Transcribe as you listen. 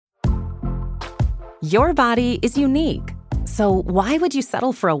Your body is unique. So why would you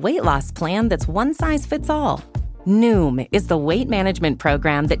settle for a weight loss plan that's one size fits all? Noom is the weight management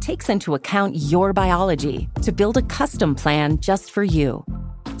program that takes into account your biology to build a custom plan just for you.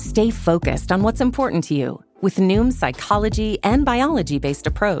 Stay focused on what's important to you with Noom's psychology and biology-based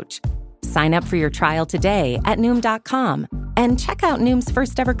approach. Sign up for your trial today at Noom.com and check out Noom's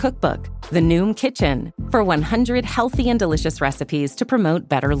first ever cookbook, The Noom Kitchen, for 100 healthy and delicious recipes to promote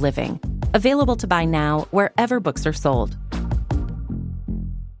better living. Available to buy now wherever books are sold.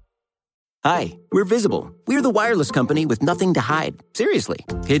 Hi, we're Visible. We're the wireless company with nothing to hide. Seriously.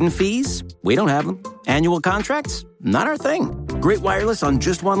 Hidden fees? We don't have them. Annual contracts? Not our thing. Great wireless on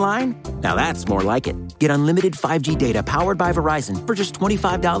just one line? Now that's more like it. Get unlimited 5G data powered by Verizon for just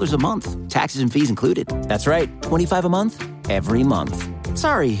 $25 a month. Taxes and fees included. That's right, $25 a month, every month.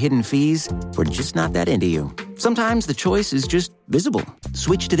 Sorry, hidden fees. We're just not that into you. Sometimes the choice is just Visible.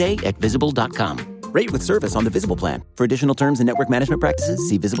 Switch today at Visible.com. Rate with service on the Visible plan. For additional terms and network management practices,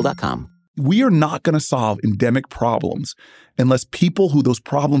 see Visible.com. We are not going to solve endemic problems unless people who those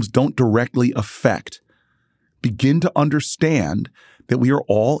problems don't directly affect begin to understand that we are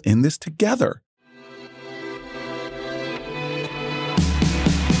all in this together.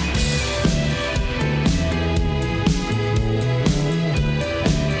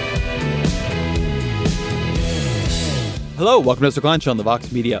 Hello, welcome to Mr. Glenn Show on the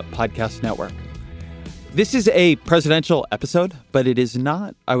Vox Media Podcast Network. This is a presidential episode, but it is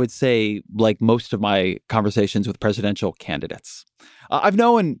not, I would say, like most of my conversations with presidential candidates. I've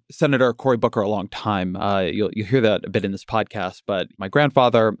known Senator Cory Booker a long time. You'll hear that a bit in this podcast, but my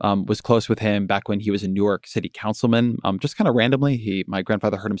grandfather was close with him back when he was a Newark City councilman. Just kind of randomly, my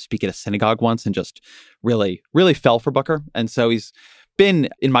grandfather heard him speak at a synagogue once and just really, really fell for Booker. And so he's been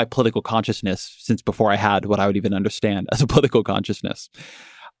in my political consciousness since before I had what I would even understand as a political consciousness.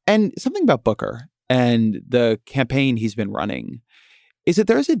 And something about Booker and the campaign he's been running is that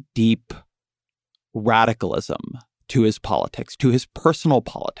there's a deep radicalism to his politics, to his personal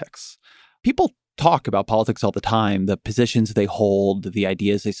politics. People talk about politics all the time, the positions they hold, the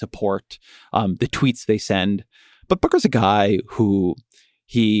ideas they support, the tweets they send. But Booker's a guy who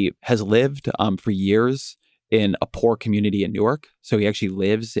he has lived for years in a poor community in Newark. So he actually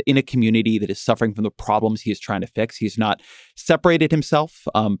lives in a community that is suffering from the problems he is trying to fix. He's not separated himself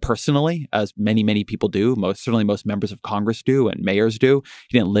personally, as many, many people do. Certainly most members of Congress do and mayors do.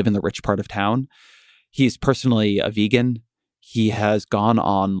 He didn't live in the rich part of town. He's personally a vegan. He has gone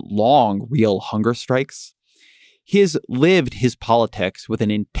on long, real hunger strikes. He has lived his politics with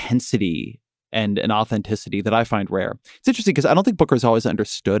an intensity and an authenticity that I find rare. It's interesting because I don't think Booker is always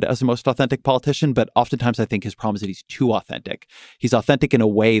understood as the most authentic politician, but oftentimes I think his problem is that he's too authentic. He's authentic in a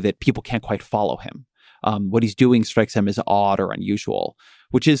way that people can't quite follow him. What he's doing strikes him as odd or unusual,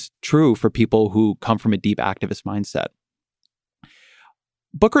 which is true for people who come from a deep activist mindset.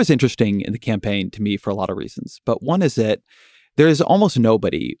 Booker is interesting in the campaign to me for a lot of reasons, but one is that there is almost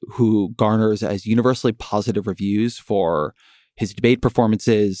nobody who garners as universally positive reviews for his debate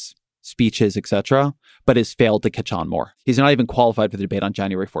performances, speeches, etc., but has failed to catch on more. He's not even qualified for the debate on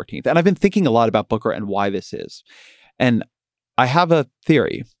January 14th. And I've been thinking a lot about Booker and why this is. And I have a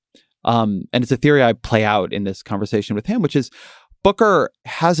theory, and it's a theory I play out in this conversation with him, which is Booker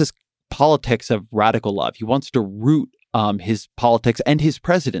has this politics of radical love. He wants to root his politics and his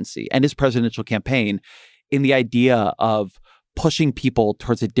presidency and his presidential campaign in the idea of pushing people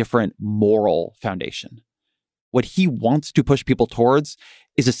towards a different moral foundation. What he wants to push people towards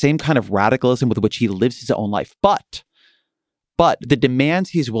is the same kind of radicalism with which he lives his own life. But the demands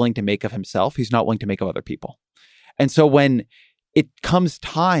he's willing to make of himself, he's not willing to make of other people. And so when it comes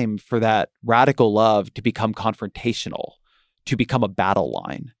time for that radical love to become confrontational, to become a battle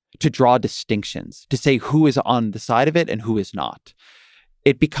line, to draw distinctions, to say who is on the side of it and who is not,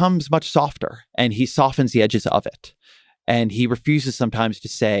 it becomes much softer, and he softens the edges of it. And he refuses sometimes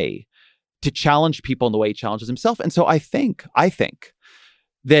to challenge people in the way he challenges himself. And so I think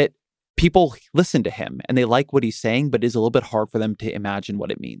that people listen to him and they like what he's saying, but it is a little bit hard for them to imagine what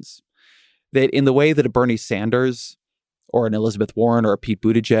it means. That in the way that a Bernie Sanders or an Elizabeth Warren or a Pete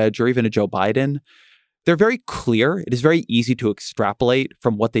Buttigieg or even a Joe Biden, they're very clear. It is very easy to extrapolate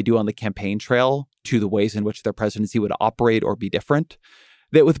from what they do on the campaign trail to the ways in which their presidency would operate or be different.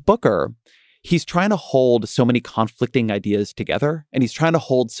 That with Booker, he's trying to hold so many conflicting ideas together, and he's trying to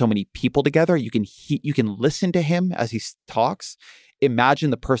hold so many people together. You can listen to him as he talks. Imagine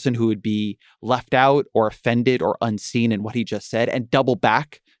the person who would be left out or offended or unseen in what he just said and double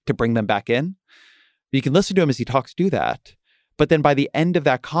back to bring them back in. You can listen to him as he talks, do that. But then by the end of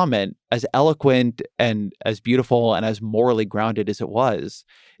that comment, as eloquent and as beautiful and as morally grounded as it was,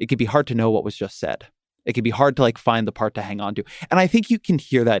 it could be hard to know what was just said. It can be hard to find the part to hang on to. And I think you can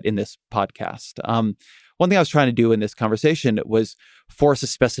hear that in this podcast. One thing I was trying to do in this conversation was force a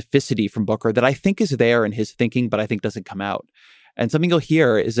specificity from Booker that I think is there in his thinking, but I think doesn't come out. And something you'll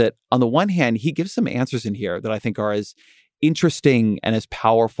hear is that on the one hand, he gives some answers in here that I think are as interesting and as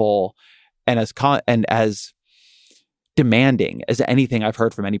powerful and as demanding as anything I've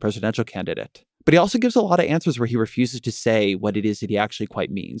heard from any presidential candidate. But he also gives a lot of answers where he refuses to say what it is that he actually quite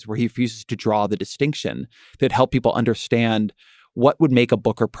means, where he refuses to draw the distinction that help people understand what would make a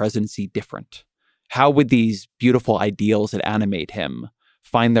Booker presidency different. How would these beautiful ideals that animate him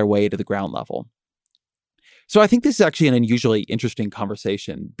find their way to the ground level? So I think this is actually an unusually interesting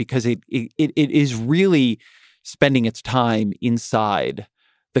conversation because it is really spending its time inside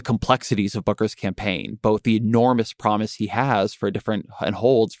the complexities of Booker's campaign, both the enormous promise he has for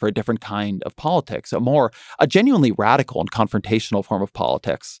holds for a different kind of politics, a genuinely radical and confrontational form of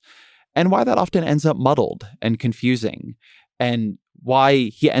politics, and why that often ends up muddled and confusing, and why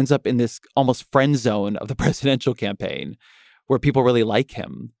he ends up in this almost friend zone of the presidential campaign where people really like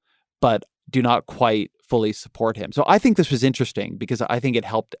him, but do not quite fully support him. So I think this was interesting because I think it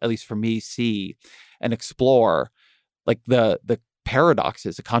helped, at least for me, see and explore the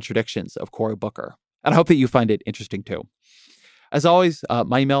paradoxes, the contradictions of Cory Booker. And I hope that you find it interesting too. As always,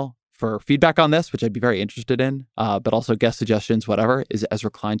 my email for feedback on this, which I'd be very interested in, but also guest suggestions, whatever, is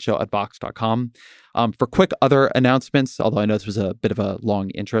EzraKleinShow@Vox.com. For quick other announcements, although I know this was a bit of a long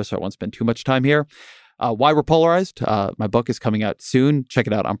intro, so I won't spend too much time here. Why We're Polarized, my book is coming out soon. Check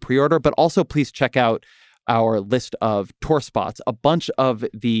it out on pre-order, but also please check out our list of tour spots. A bunch of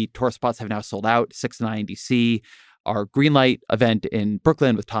the tour spots have now sold out. 6 and 9 in DC, our Greenlight event in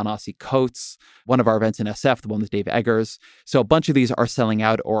Brooklyn with Ta-Nehisi Coates, one of our events in SF, the one with Dave Eggers. So a bunch of these are selling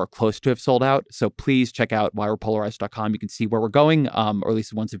out or are close to have sold out. So please check out whywe'repolarized.com. You can see where we're going, or at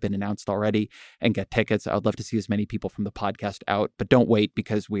least the ones have been announced already, and get tickets. I would love to see as many people from the podcast out, but don't wait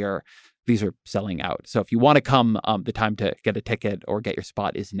because these are selling out. So if you want to come, the time to get a ticket or get your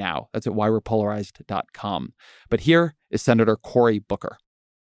spot is now. That's at whywe'repolarized.com. But here is Senator Cory Booker.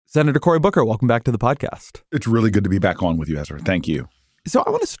 Senator Cory Booker, welcome back to the podcast. It's really good to be back on with you, Ezra. Thank you. So I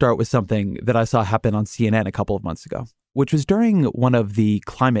want to start with something that I saw happen on CNN a couple of months ago, which was during one of the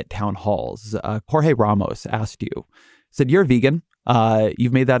climate town halls. Jorge Ramos asked you, said, you're a vegan.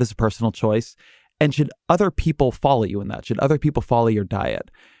 You've made that as a personal choice. And should other people follow you in that? Should other people follow your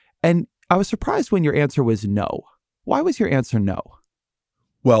diet? And I was surprised when your answer was no. Why was your answer no?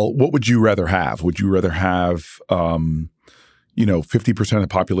 Well, what would you rather have? Would you rather have 50% of the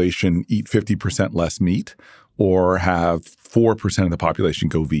population eat 50% less meat, or have 4% of the population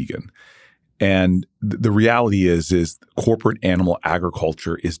go vegan? And the reality is corporate animal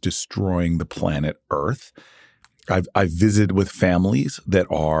agriculture is destroying the planet Earth. I've visited with families that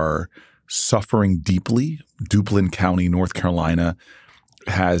are suffering deeply. Duplin County, North Carolina,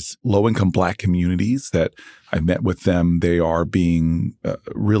 has low-income Black communities that I've met with them. They are being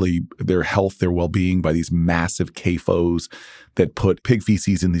their health, their well-being by these massive CAFOs that put pig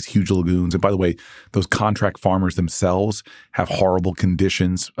feces in these huge lagoons. And by the way, those contract farmers themselves have horrible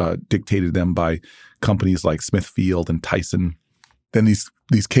conditions dictated to them by companies like Smithfield and Tyson. Then these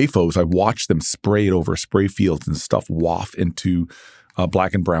CAFOs, I watched them spray it over spray fields and stuff waft into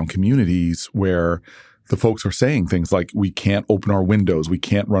Black and brown communities where the folks are saying things like, we can't open our windows, we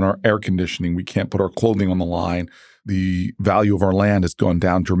can't run our air conditioning, we can't put our clothing on the line. The value of our land has gone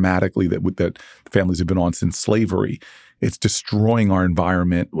down dramatically that families have been on since slavery. It's destroying our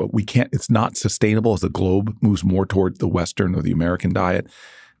environment. It's not sustainable as the globe moves more toward the Western or the American diet.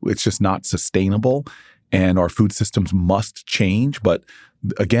 It's just not sustainable. And our food systems must change. But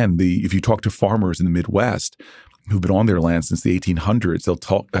again, if you talk to farmers in the Midwest who've been on their land since the 1800s, they'll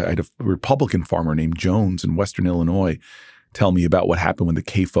talk. I had a Republican farmer named Jones in Western Illinois tell me about what happened when the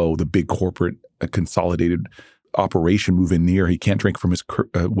CAFO, the big corporate consolidated operation, moved in near. He can't drink from his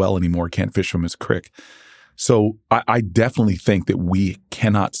well anymore, can't fish from his creek. So I definitely think that we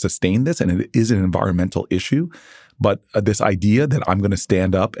cannot sustain this, and it is an environmental issue. But this idea that I'm going to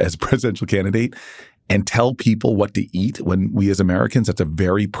stand up as presidential candidate and tell people what to eat when we as Americans, that's a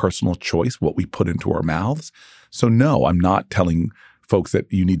very personal choice, what we put into our mouths. So no, I'm not telling folks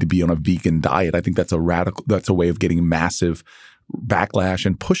that you need to be on a vegan diet. I think that's a way of getting massive backlash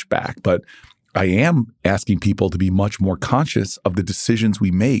and pushback. But I am asking people to be much more conscious of the decisions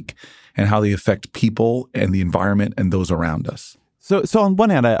we make and how they affect people and the environment and those around us. So on one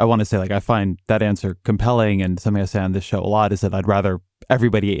hand, I want to say, I find that answer compelling, and something I say on this show a lot is that I'd rather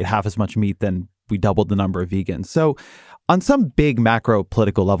everybody ate half as much meat than we doubled the number of vegans. So On some big macro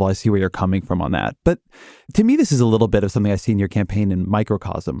political level, I see where you're coming from on that. But to me, this is a little bit of something I see in your campaign in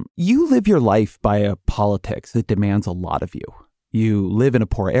microcosm. You live your life by a politics that demands a lot of you. You live in a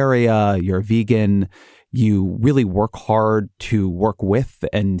poor area, you're a vegan, you really work hard to work with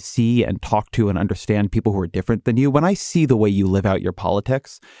and see and talk to and understand people who are different than you. When I see the way you live out your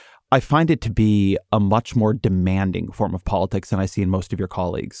politics, I find it to be a much more demanding form of politics than I see in most of your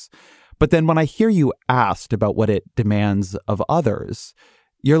colleagues. But then when I hear you asked about what it demands of others,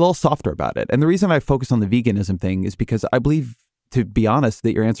 you're a little softer about it. And the reason I focus on the veganism thing is because I believe, to be honest,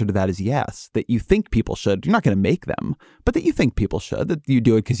 that your answer to that is yes, that you think people should. You're not going to make them, but that you think people should, that you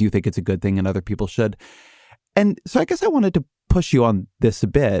do it because you think it's a good thing and other people should. And so I guess I wanted to push you on this a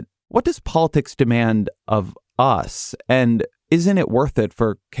bit. What does politics demand of us? And isn't it worth it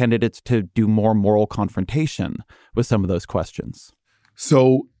for candidates to do more moral confrontation with some of those questions?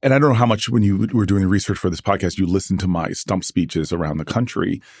 So, and I don't know how much when you were doing the research for this podcast, you listened to my stump speeches around the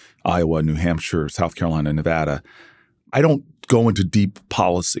country, Iowa, New Hampshire, South Carolina, Nevada. I don't go into deep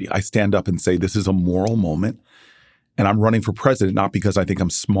policy. I stand up and say, this is a moral moment. And I'm running for president, not because I think I'm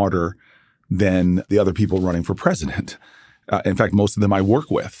smarter than the other people running for president. In fact, most of them I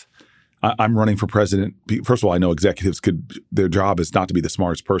work with. I'm running for president. First of all, I know executives their job is not to be the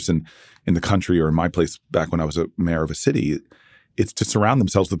smartest person in the country, or in my place back when I was a mayor of a city. It's to surround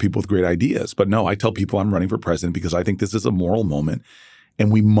themselves with people with great ideas. But no, I tell people I'm running for president because I think this is a moral moment. And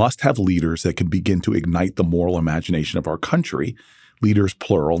we must have leaders that can begin to ignite the moral imagination of our country. Leaders,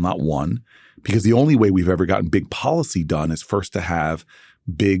 plural, not one. Because the only way we've ever gotten big policy done is first to have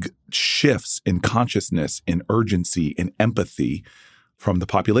big shifts in consciousness, in urgency, in empathy from the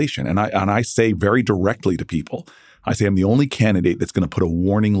population. And I say very directly to people, I say I'm the only candidate that's going to put a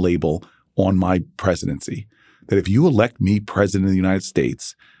warning label on my presidency. That if you elect me president of the United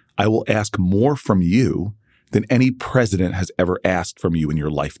States, I will ask more from you than any president has ever asked from you in your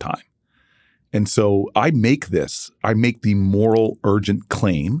lifetime. And so I make the moral urgent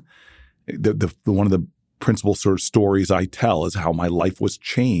claim. One of the principal sort of stories I tell is how my life was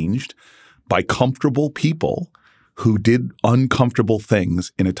changed by comfortable people who did uncomfortable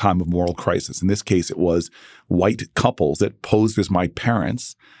things in a time of moral crisis. In this case, it was white couples that posed as my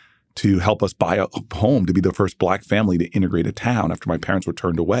parents to help us buy a home, to be the first Black family to integrate a town after my parents were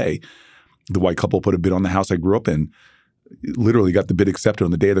turned away. The white couple put a bid on the house I grew up in, literally got the bid accepted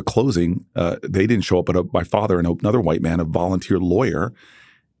on the day of the closing. They didn't show up, but my father and another white man, a volunteer lawyer.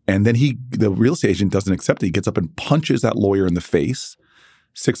 And then the real estate agent doesn't accept it. He gets up and punches that lawyer in the face,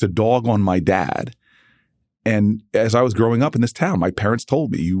 sicks a dog on my dad. And as I was growing up in this town, my parents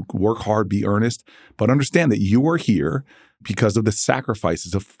told me, you work hard, be earnest, but understand that you are here because of the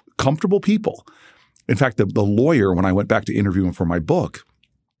sacrifices of comfortable people. In fact, the lawyer, when I went back to interview him for my book,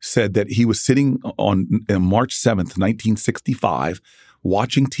 said that he was sitting on March 7th, 1965,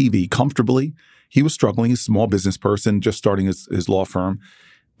 watching TV comfortably. He was struggling. He's a small business person, just starting his law firm.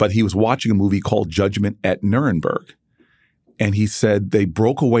 But he was watching a movie called Judgment at Nuremberg. And he said they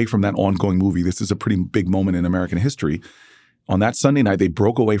broke away from that ongoing movie. This is a pretty big moment in American history. On that Sunday night, they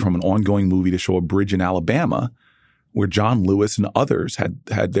broke away from an ongoing movie to show a bridge in Alabama where John Lewis and others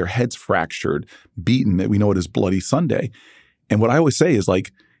had their heads fractured, beaten. We know it as Bloody Sunday. And what I always say is,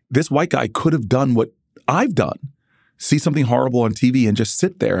 like, this white guy could have done what I've done. See something horrible on TV and just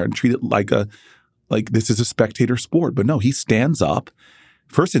sit there and treat it like this is a spectator sport. But no, he stands up.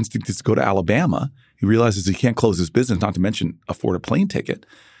 First instinct is to go to Alabama. He realizes he can't close his business, not to mention afford a plane ticket.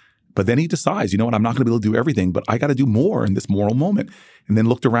 But then he decides, you know what, I'm not going to be able to do everything, but I got to do more in this moral moment. And then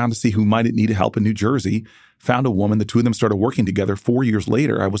looked around to see who might need help in New Jersey, found a woman. The two of them started working together 4 years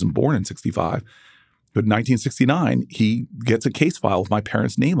later. I wasn't born in 65. But in 1969, he gets a case file with my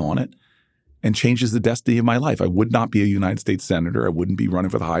parents' name on it and changes the destiny of my life. I would not be a United States senator. I wouldn't be running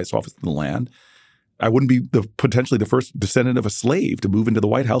for the highest office in the land. I wouldn't be potentially the first descendant of a slave to move into the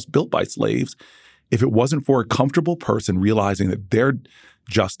White House built by slaves if it wasn't for a comfortable person realizing that their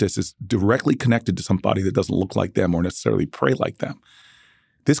justice is directly connected to somebody that doesn't look like them or necessarily pray like them.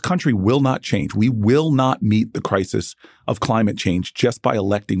 This country will not change. We will not meet the crisis of climate change just by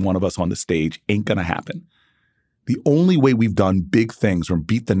electing one of us on the stage. Ain't going to happen. The only way we've done big things or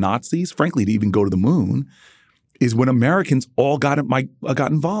beat the Nazis, frankly, to even go to the moon, is when Americans all got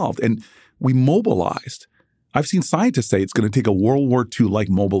involved and we mobilized. I've seen scientists say it's going to take a World War II-like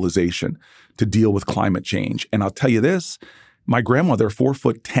mobilization to deal with climate change. And I'll tell you this, my grandmother,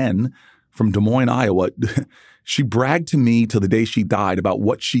 4'10", from Des Moines, Iowa, she bragged to me till the day she died about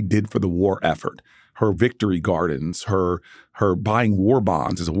what she did for the war effort. Her victory gardens, her buying war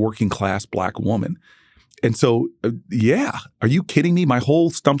bonds as a working class Black woman. And so, are you kidding me? My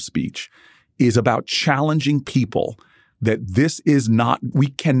whole stump speech is about challenging people that this is not, we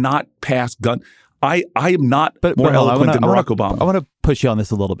cannot pass gun. I am not more eloquent than Barack Obama. I want to push you on this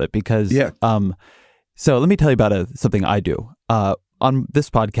a little bit because, so let me tell you about something I do. On this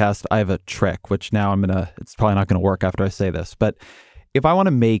podcast, I have a trick, which now it's probably not going to work after I say this, but if I want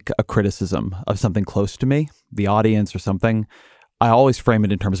to make a criticism of something close to me, the audience or something, I always frame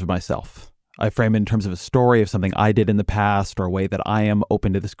it in terms of myself. I frame it in terms of a story of something I did in the past or a way that I am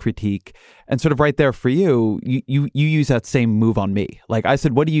open to this critique. And sort of right there for you use that same move on me. Like I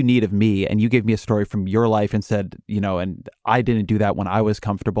said, what do you need of me? And you gave me a story from your life and said, and I didn't do that when I was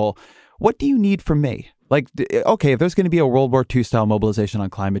comfortable. What do you need from me? Like, okay, if there's going to be a World War II style mobilization on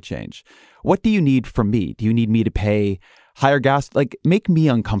climate change, what do you need from me? Do you need me to pay higher gas? Like, make me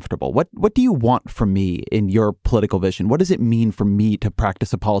uncomfortable. What do you want from me in your political vision? What does it mean for me to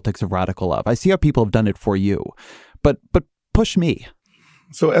practice a politics of radical love? I see how people have done it for you, but push me.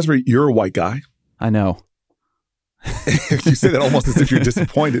 So Ezra, you're a white guy. I know. You say that almost as if you're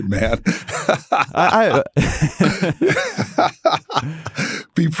disappointed, man.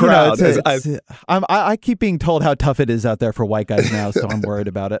 Be proud. I keep being told how tough it is out there for white guys now, so I'm worried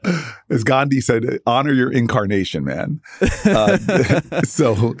about it. As Gandhi said, honor your incarnation, man.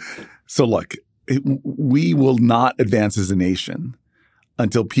 So look, we will not advance as a nation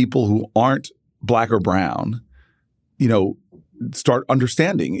until people who aren't black or brown, start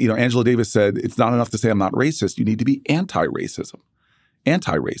understanding. Angela Davis said, it's not enough to say I'm not racist. You need to be anti-racist.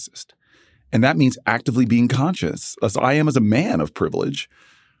 And that means actively being conscious, as I am as a man of privilege,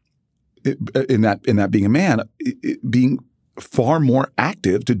 in that being a man, being far more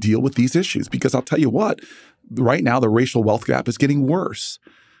active to deal with these issues. Because I'll tell you what, right now the racial wealth gap is getting worse.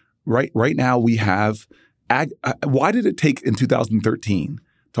 Right now we have why did it take in 2013?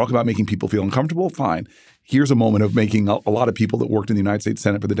 Talk about making people feel uncomfortable? Fine. Here's a moment of making a lot of people that worked in the United States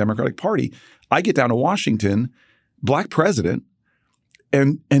Senate for the Democratic Party. I get down to Washington, black president,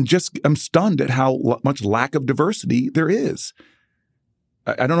 and just I'm stunned at how much lack of diversity there is.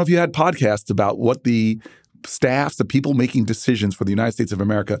 I don't know if you had podcasts about what the staffs, the people making decisions for the United States of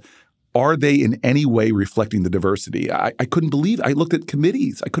America, are they in any way reflecting the diversity? I couldn't believe I looked at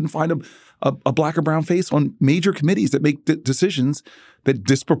committees. I couldn't find a black or brown face on major committees that make decisions that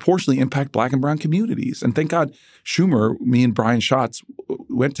disproportionately impact black and brown communities. And thank God Schumer, me and Brian Schatz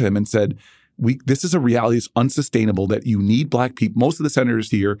went to him and said, this is a reality that's unsustainable, that you need black people. Most of the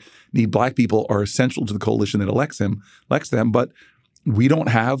senators here need black people, are essential to the coalition that elects them. But we don't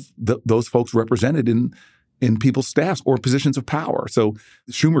have those folks represented in people's staffs or positions of power. So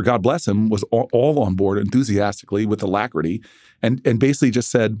Schumer, God bless him, was all on board enthusiastically with alacrity and basically just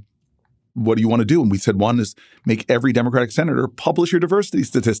said, what do you want to do? And we said, one is make every Democratic senator publish your diversity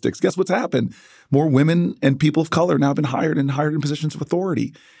statistics. Guess what's happened? More women and people of color now have been hired in positions of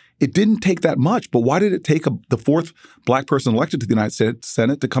authority. It didn't take that much, but why did it take the fourth black person elected to the United States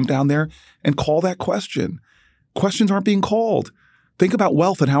Senate to come down there and call that question? Questions aren't being called. Think about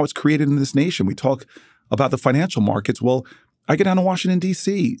wealth and how it's created in this nation. We talk about the financial markets. Well, I get down to Washington,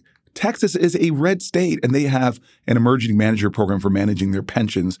 D.C. Texas is a red state, and they have an emerging manager program for managing their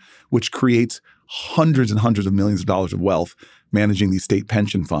pensions, which creates hundreds and hundreds of millions of dollars of wealth managing these state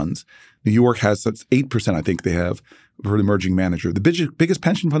pension funds. New York has 8%, I think they have, for the emerging manager. The biggest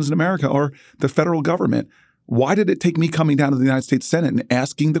pension funds in America are the federal government. Why did it take me coming down to the United States Senate and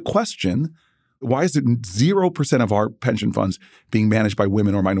asking the question, why is it 0% of our pension funds being managed by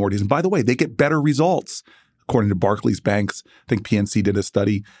women or minorities? And by the way, they get better results, according to Barclays Banks. I think PNC did a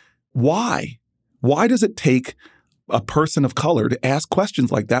study. Why? Why does it take a person of color to ask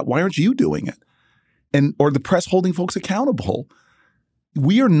questions like that? Why aren't you doing it? Or the press holding folks accountable?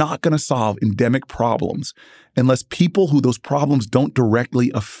 We are not going to solve endemic problems unless people who those problems don't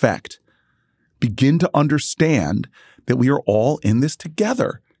directly affect begin to understand that we are all in this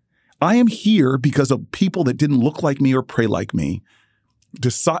together. I am here because of people that didn't look like me or pray like me,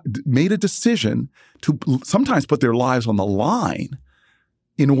 made a decision to sometimes put their lives on the line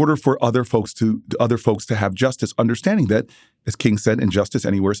in order for other folks to have justice, understanding that, as King said, injustice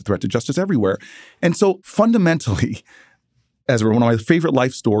anywhere is a threat to justice everywhere. And so fundamentally, Ezra, one of my favorite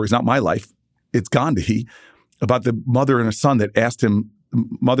life stories, not my life, it's Gandhi, about the mother and a son that asked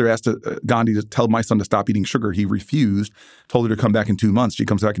Gandhi to tell my son to stop eating sugar. He refused, told her to come back in 2 months. She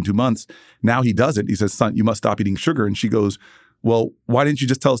comes back in 2 months. Now he does it. He says, son, you must stop eating sugar. And she goes, well, why didn't you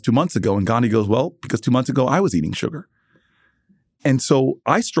just tell us 2 months ago? And Gandhi goes, well, because 2 months ago I was eating sugar. And so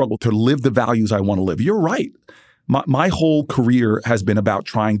I struggle to live the values I want to live. You're right. My whole career has been about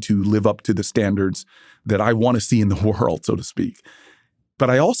trying to live up to the standards that I want to see in the world, so to speak.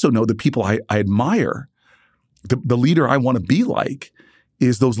 But I also know the people I admire, the leader I want to be like,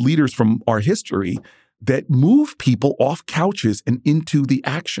 is those leaders from our history that move people off couches and into the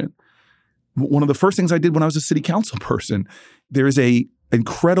action. One of the first things I did when I was a city council person, there is a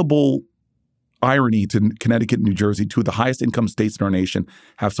incredible irony to Connecticut and New Jersey, two of the highest income states in our nation,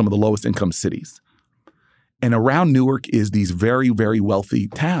 have some of the lowest income cities. And around Newark is these very, very wealthy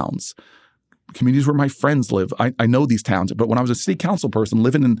towns, communities where my friends live. I know these towns, but when I was a city council person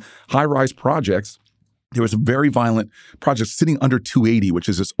living in high-rise projects, there was a very violent project sitting under 280, which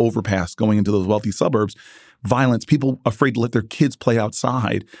is this overpass going into those wealthy suburbs. Violence, people afraid to let their kids play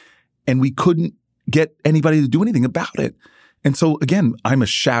outside. And we couldn't get anybody to do anything about it. And so, again, I'm a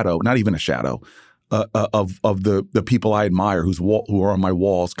shadow, not even a shadow, of the people I admire who are on my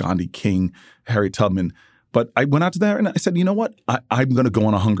walls, Gandhi, King, Harriet Tubman. But I went out to there and I said, you know what? I'm going to go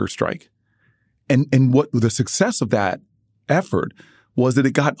on a hunger strike. And what the success of that effort was that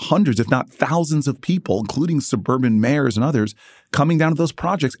it got hundreds, if not thousands of people, including suburban mayors and others, coming down to those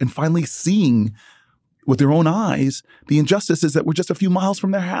projects and finally seeing with their own eyes the injustices that were just a few miles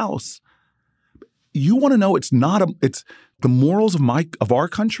from their house. You want to know it's the morals of our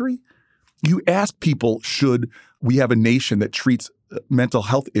country? You ask people, should we have a nation that treats mental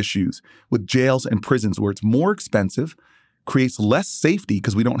health issues with jails and prisons where it's more expensive, creates less safety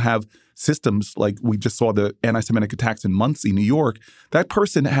because we don't have systems like we just saw the anti-Semitic attacks in Muncie, New York. That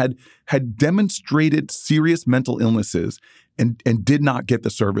person had demonstrated serious mental illnesses and did not get the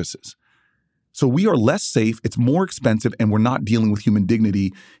services. So we are less safe, it's more expensive, and we're not dealing with human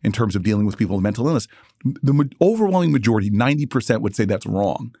dignity in terms of dealing with people with mental illness. The overwhelming majority, 90%, would say that's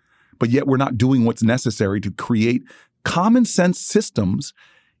wrong. But yet we're not doing what's necessary to create common sense systems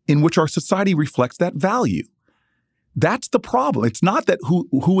in which our society reflects that value. That's the problem. It's not that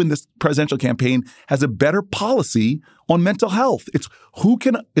who in this presidential campaign has a better policy on mental health. It's who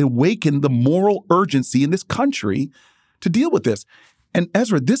can awaken the moral urgency in this country to deal with this. And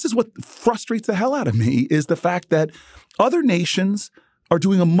Ezra, this is what frustrates the hell out of me, is the fact that other nations are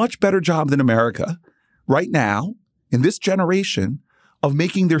doing a much better job than America right now in this generation of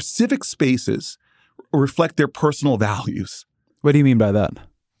making their civic spaces reflect their personal values. What do you mean by that?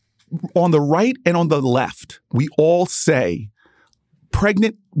 On the right and on the left, we all say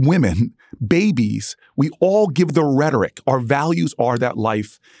pregnant women, babies, we all give the rhetoric. Our values are that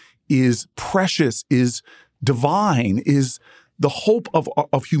life is precious, is divine, is the hope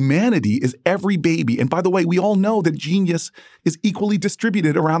of humanity, is every baby. And by the way, we all know that genius is equally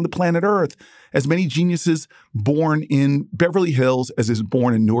distributed around the planet Earth. As many geniuses born in Beverly Hills as is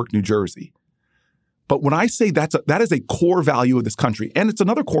born in Newark, New Jersey. But when I say that is a core value of this country, and it's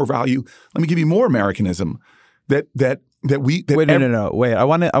another core value. Let me give you more Americanism. Wait, Wait, I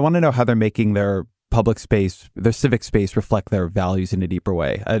want to know how they're making their public space, their civic space, reflect their values in a deeper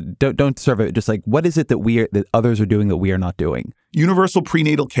way. Don't serve it just like, what is it that others are doing that we are not doing? Universal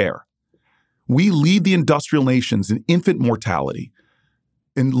prenatal care. We lead the industrial nations in infant mortality,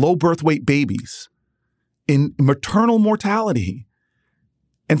 in low birth weight babies, in maternal mortality.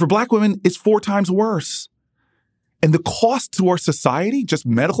 And for Black women, it's 4 times worse. And the cost to our society, just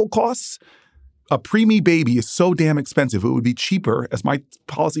medical costs, a preemie baby is so damn expensive. It would be cheaper, as my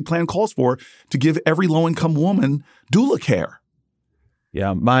policy plan calls for, to give every low-income woman doula care.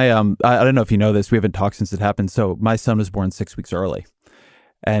 Yeah, I don't know if you know this. We haven't talked since it happened. So my son was born 6 weeks early.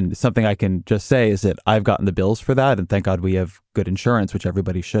 And something I can just say is that I've gotten the bills for that. And thank God we have good insurance, which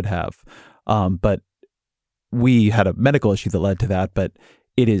everybody should have. But we had a medical issue that led to that. But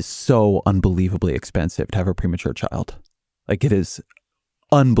it is so unbelievably expensive to have a premature child. Like, it is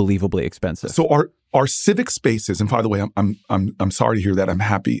unbelievably expensive. So our civic spaces, and by the way, I'm sorry to hear that. I'm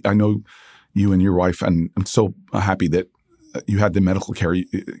happy. I know you and your wife, and I'm so happy that you had the medical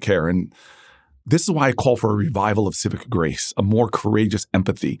care. And this is why I call for a revival of civic grace, a more courageous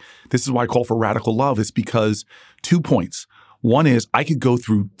empathy. This is why I call for radical love. It's because 2 points. One is I could go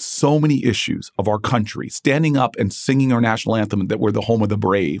through so many issues of our country, standing up and singing our national anthem that we're the home of the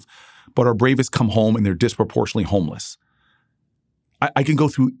brave, but our bravest come home and they're disproportionately homeless. I can go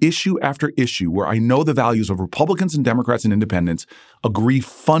through issue after issue where I know the values of Republicans and Democrats and independents agree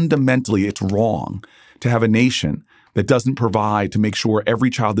fundamentally it's wrong to have a nation that doesn't provide to make sure every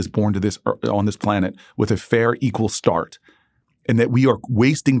child is born on this planet with a fair, equal start, and that we are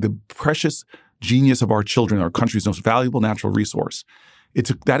wasting the precious genius of our children, our country's most valuable natural resource.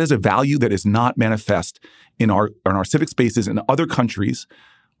 That is a value that is not manifest in our civic spaces, and other countries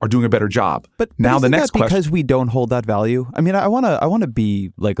are doing a better job. But now the next question, because we don't hold that value. I mean, I want to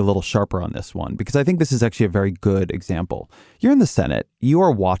be like a little sharper on this one, because I think this is actually a very good example. You're in the Senate. You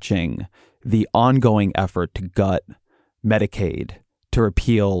are watching the ongoing effort to gut Medicaid, to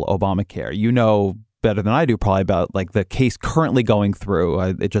repeal Obamacare. You know better than I do probably about like the case currently going through.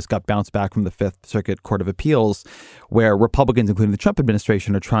 It just got bounced back from the Fifth Circuit Court of Appeals, where Republicans, including the Trump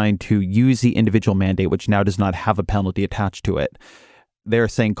administration, are trying to use the individual mandate, which now does not have a penalty attached to it. They're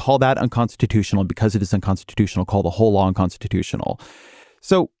saying call that unconstitutional, and because it is unconstitutional, call the whole law unconstitutional.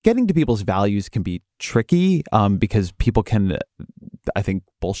 So getting to people's values can be tricky because people can, I think,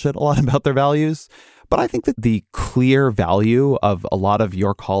 bullshit a lot about their values. But I think that the clear value of a lot of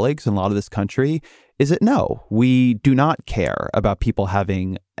your colleagues and a lot of this country is that no, we do not care about people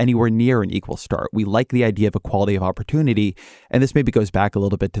having anywhere near an equal start. We like the idea of equality of opportunity. And this maybe goes back a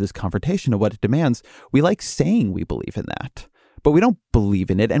little bit to this confrontation of what it demands. We like saying we believe in that, but we don't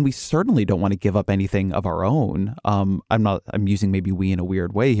believe in it. And we certainly don't want to give up anything of our own. I'm using maybe we in a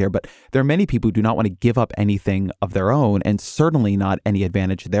weird way here, but there are many people who do not want to give up anything of their own, and certainly not any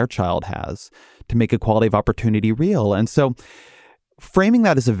advantage their child has, to make equality of opportunity real. And so framing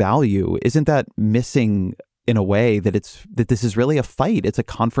that as a value, isn't that missing in a way that this is really a fight? It's a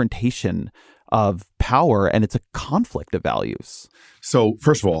confrontation of power, and it's a conflict of values. So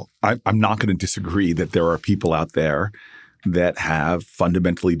first of all, I'm not going to disagree that there are people out there that have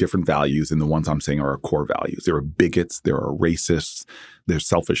fundamentally different values than the ones I'm saying are our core values. There are bigots, there are racists, there's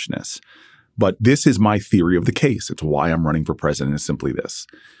selfishness. But this is my theory of the case. It's why I'm running for president. Is simply this,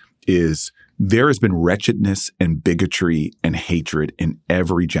 is there has been wretchedness and bigotry and hatred in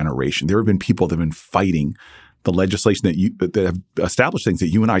every generation. There have been people that have been fighting the legislation that have established things that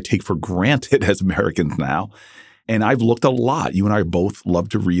you and I take for granted as Americans now. And I've looked a lot. You and I both love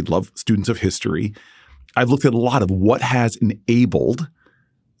to read, love students of history. I've looked at a lot of what has enabled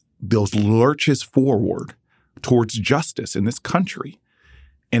those lurches forward towards justice in this country.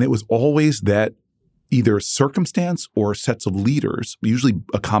 And it was always that either circumstance or sets of leaders, usually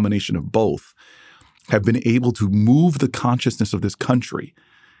a combination of both, have been able to move the consciousness of this country.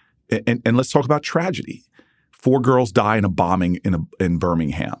 And let's talk about tragedy. 4 girls die in a bombing in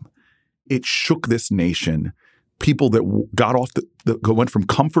Birmingham. It shook this nation. People that got off went from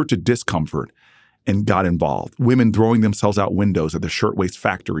comfort to discomfort and got involved. Women throwing themselves out windows at the shirtwaist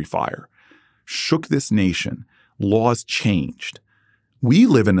factory fire shook this nation. Laws changed. We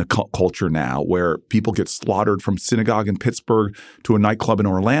live in a culture now where people get slaughtered from synagogue in Pittsburgh to a nightclub in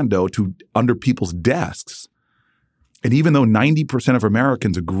Orlando to under people's desks. And even though 90% of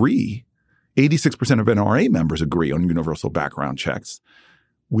Americans agree, 86% of NRA members agree on universal background checks,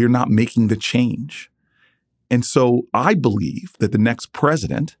 we're not making the change. And so I believe that the next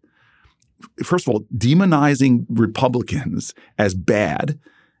president, first of all, demonizing Republicans as bad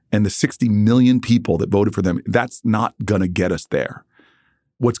and the 60 million people that voted for them, that's not going to get us there.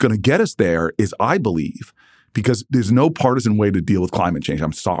 What's going to get us there is, I believe, because there's no partisan way to deal with climate change.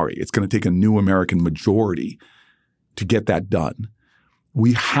 I'm sorry. It's going to take a new American majority to get that done.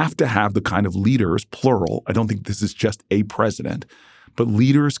 We have to have the kind of leaders, plural. I don't think this is just a president, but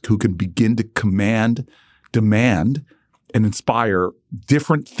leaders who can begin to command, demand, and inspire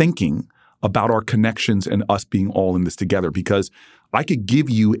different thinking about our connections and us being all in this together. Because I could give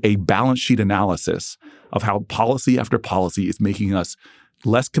you a balance sheet analysis of how policy after policy is making us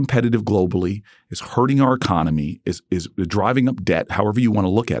less competitive globally, is hurting our economy, is driving up debt, however you want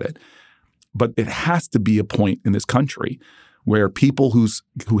to look at it. But it has to be a point in this country where people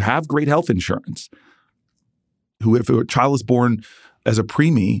who have great health insurance, who if a child is born as a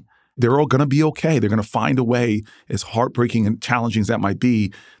preemie, they're all going to be okay. They're going to find a way, as heartbreaking and challenging as that might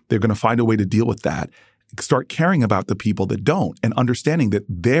be, they're going to find a way to deal with that. Start caring about the people that don't and understanding that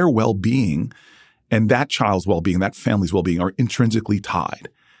their well-being and that child's well-being, that family's well-being are intrinsically tied.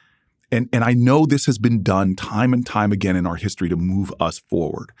 And I know this has been done time and time again in our history to move us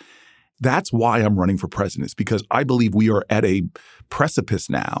forward. That's why I'm running for president, because I believe we are at a precipice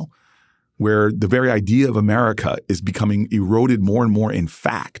now where the very idea of America is becoming eroded more and more in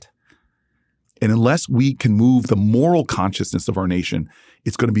fact. And unless we can move the moral consciousness of our nation,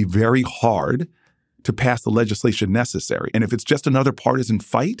 it's going to be very hard to pass the legislation necessary. And if it's just another partisan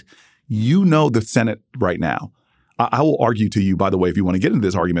fight, you know the Senate right now. I will argue to you, by the way, if you want to get into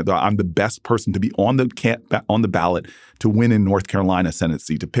this argument, that I'm the best person to be on the ballot to win in North Carolina Senate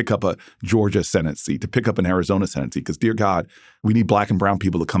seat, to pick up a Georgia Senate seat, to pick up an Arizona Senate seat. Because, dear God, we need black and brown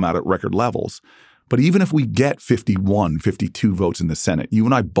people to come out at record levels. But even if we get 51, 52 votes in the Senate, you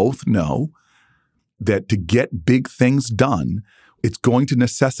and I both know that to get big things done, it's going to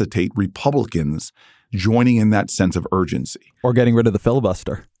necessitate Republicans joining in that sense of urgency. Or getting rid of the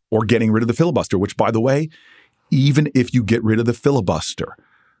filibuster. Which, by the way, even if you get rid of the filibuster,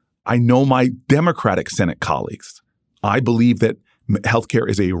 I know my Democratic Senate colleagues. I believe that healthcare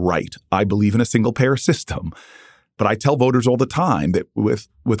is a right. I believe in a single-payer system. But I tell voters all the time that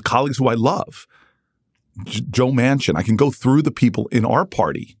with colleagues who I love, Joe Manchin. I can go through the people in our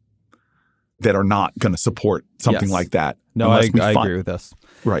party that are not going to support something like that. No, I agree with this.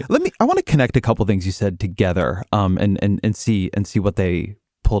 Right. I want to connect a couple things you said together, and see what they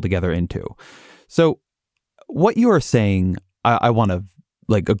pull together into. So what you are saying, I want to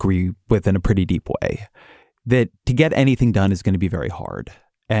agree with in a pretty deep way, that to get anything done is going to be very hard.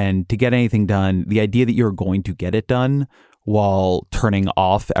 And to get anything done, the idea that you're going to get it done while turning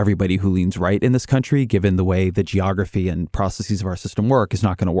off everybody who leans right in this country, given the way the geography and processes of our system work, is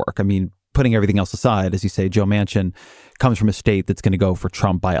not going to work. I mean, putting everything else aside, as you say, Joe Manchin comes from a state that's going to go for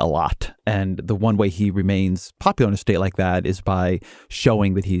Trump by a lot. And the one way he remains popular in a state like that is by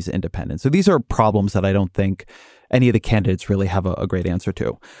showing that he's independent. So these are problems that I don't think any of the candidates really have a great answer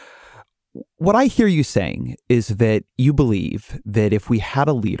to. What I hear you saying is that you believe that if we had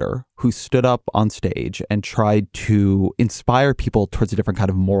a leader who stood up on stage and tried to inspire people towards a different kind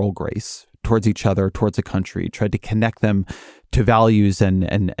of moral grace, towards each other, towards a country, tried to connect them to values and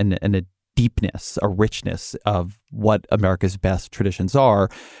a deepness, a richness of what America's best traditions are,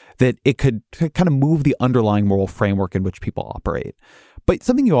 that it could kind of move the underlying moral framework in which people operate. But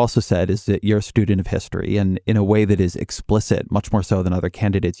something you also said is that you're a student of history, and in a way that is explicit, much more so than other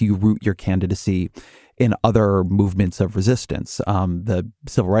candidates, you root your candidacy in other movements of resistance. The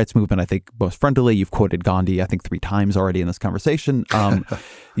civil rights movement, I think, most frontally. You've quoted Gandhi, I think, 3 times already in this conversation.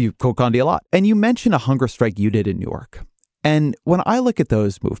 You quote Gandhi a lot. And you mentioned a hunger strike you did in New York. And when I look at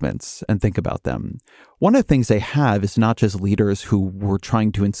those movements and think about them, one of the things they have is not just leaders who were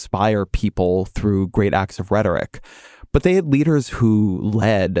trying to inspire people through great acts of rhetoric, but they had leaders who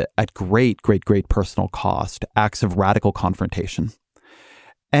led at great, great, great personal cost acts of radical confrontation.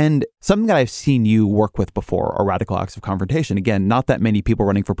 And something that I've seen you work with before are radical acts of confrontation. Again, not that many people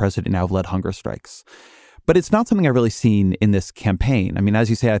running for president now have led hunger strikes. But it's not something I've really seen in this campaign. I mean,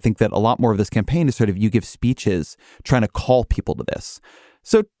 as you say, I think that a lot more of this campaign is sort of you give speeches trying to call people to this.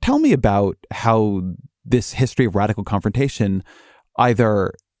 So tell me about how this history of radical confrontation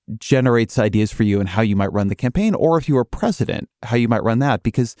either generates ideas for you and how you might run the campaign, or if you were president, how you might run that.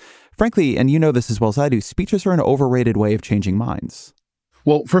 Because frankly, and you know this as well as I do, speeches are an overrated way of changing minds.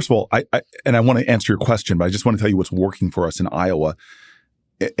 Well, first of all, I want to answer your question, but I just want to tell you what's working for us in Iowa.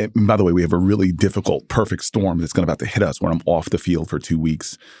 And by the way, we have a really difficult perfect storm that's about to hit us when I'm off the field for 2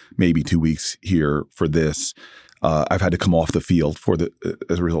 weeks, maybe 2 weeks here for this. I've had to come off the field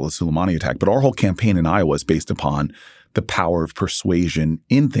as a result of the Soleimani attack. But our whole campaign in Iowa is based upon the power of persuasion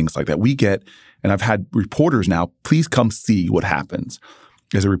in things like that. We get, and I've had reporters now, please come see what happens.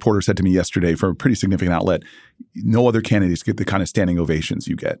 As a reporter said to me yesterday from a pretty significant outlet, no other candidates get the kind of standing ovations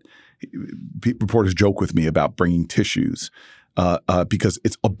you get. Reporters joke with me about bringing tissues because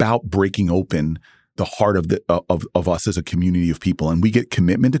it's about breaking open the heart of us as a community of people. And we get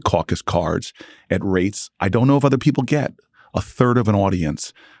commitment to caucus cards at rates I don't know if other people get. A third of an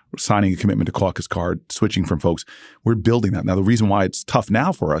audience signing a commitment to caucus card, switching from folks. We're building that. Now, the reason why it's tough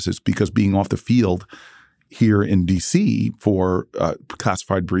now for us is because being off the field here in D.C. for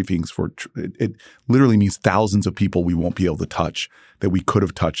classified briefings, it literally means thousands of people we won't be able to touch that we could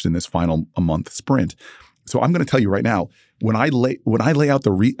have touched in this final month sprint. So I'm going to tell you right now, when I lay out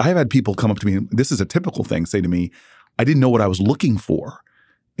I've had people come up to me, and this is a typical thing, say to me, I didn't know what I was looking for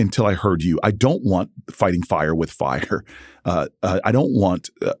until I heard you. I don't want fighting fire with fire. I don't want,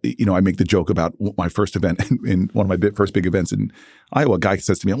 I make the joke about my first event in one of my first big events in Iowa. A guy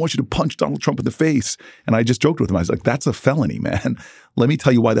says to me, I want you to punch Donald Trump in the face. And I just joked with him. I was like, that's a felony, man. Let me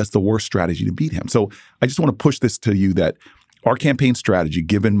tell you why that's the worst strategy to beat him. So I just want to push this to you that our campaign strategy,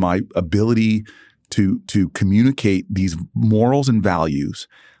 given my ability to communicate these morals and values,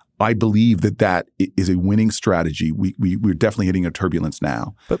 I believe that is a winning strategy. We're definitely hitting a turbulence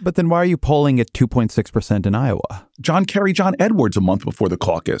now. But then why are you polling at 2.6% in Iowa? John Kerry, John Edwards, a month before the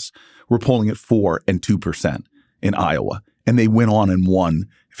caucus, were polling at 4% and 2% in Iowa. And they went on and won.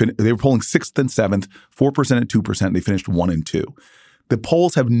 They were polling 6th and 7th, 4% and 2%. They finished 1 and 2. The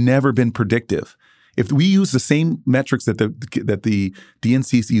polls have never been predictive. If we use the same metrics that the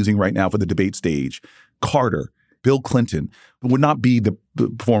DNC is using right now for the debate stage, Carter, Bill Clinton would not be the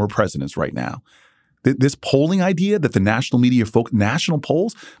former presidents right now. This polling idea that the national media national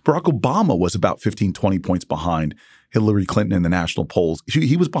polls, Barack Obama was about 15, 20 points behind Hillary Clinton in the national polls.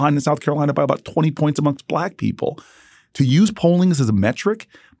 He was behind in South Carolina by about 20 points amongst black people. To use polling as a metric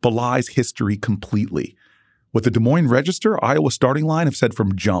belies history completely. What the Des Moines Register, Iowa starting line have said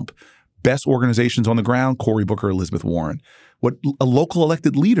from jump, best organizations on the ground, Cory Booker, Elizabeth Warren. What local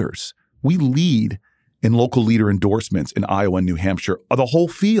elected leaders, we lead in local leader endorsements in Iowa and New Hampshire, the whole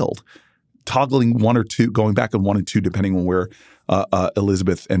field, toggling 1 or 2, going back on 1 and 2, depending on where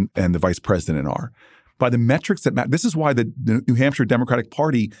Elizabeth and the vice president are. by the metrics that matter. This is why the New Hampshire Democratic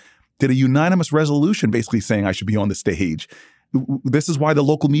Party did a unanimous resolution basically saying I should be on the stage. This is why the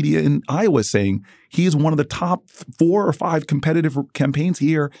local media in Iowa is saying he is one of the top 4 or 5 competitive campaigns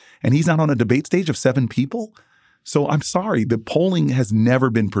here, and he's not on a debate stage of 7 people. So I'm sorry, the polling has never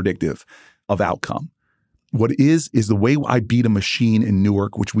been predictive of outcome. What is the way I beat a machine in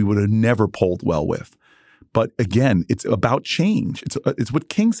Newark, which we would have never polled well with. But again, it's about change. It's what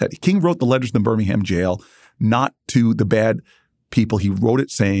King said. King wrote the letters to the Birmingham jail, not to the bad people. He wrote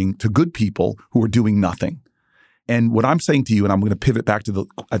it saying to good people who are doing nothing. And what I'm saying to you, and I'm going to pivot back to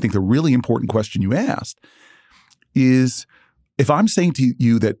I think the really important question you asked, is if I'm saying to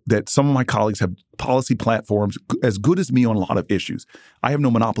you that some of my colleagues have policy platforms as good as me on a lot of issues, I have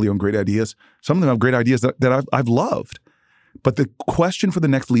no monopoly on great ideas. Some of them have great ideas that I've loved. But the question for the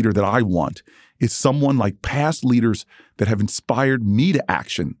next leader that I want is someone like past leaders that have inspired me to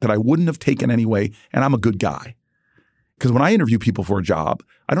action that I wouldn't have taken anyway, and I'm a good guy. Because when I interview people for a job,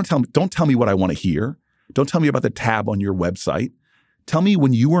 don't tell me what I want to hear. Don't tell me about the tab on your website. Tell me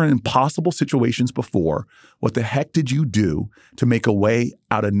when you were in impossible situations before, what the heck did you do to make a way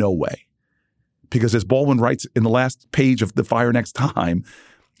out of no way? Because as Baldwin writes in the last page of The Fire Next Time,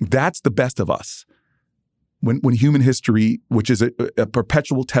 that's the best of us. When human history, which is a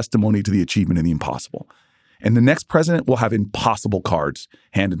perpetual testimony to the achievement of the impossible. And the next president will have impossible cards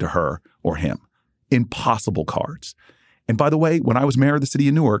handed to her or him. Impossible cards. And by the way, when I was mayor of the city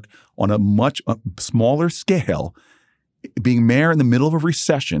of Newark, on a much smaller scale, being mayor in the middle of a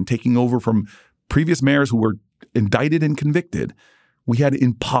recession, taking over from previous mayors who were indicted and convicted, we had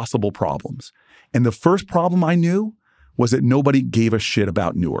impossible problems. And the first problem I knew was that nobody gave a shit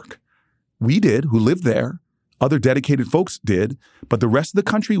about Newark. We did, who lived there. Other dedicated folks did, but the rest of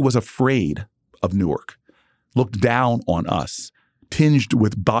the country was afraid of Newark, looked down on us, tinged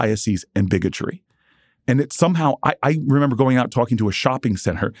with biases and bigotry. And it somehow, I remember going out talking to a shopping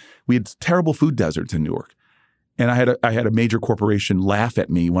center. We had terrible food deserts in Newark. And I had a major corporation laugh at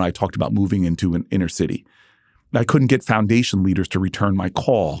me when I talked about moving into an inner city. I couldn't get foundation leaders to return my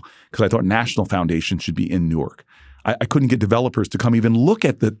call because I thought national foundations should be in Newark. I couldn't get developers to come even look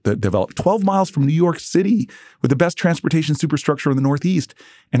at the develop 12 miles from New York City with the best transportation superstructure in the Northeast.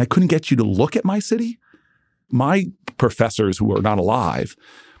 And I couldn't get you to look at my city. My professors who are not alive,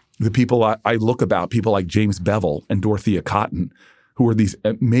 the people I look about, people like James Bevel and Dorothea Cotton, who were these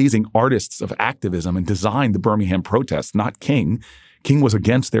amazing artists of activism and designed the Birmingham protests, not King. King was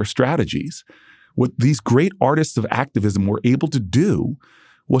against their strategies. What these great artists of activism were able to do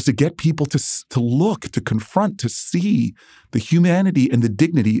was to get people to look, to confront, to see the humanity and the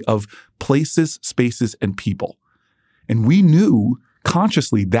dignity of places, spaces, and people. And we knew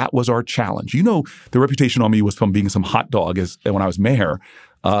consciously that was our challenge. You know, the reputation on me was from being some hot dog when I was mayor.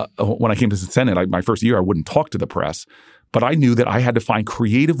 When I came to the Senate, my first year, I wouldn't talk to the press. But I knew that I had to find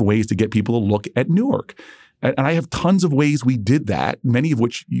creative ways to get people to look at Newark. And I have tons of ways we did that, many of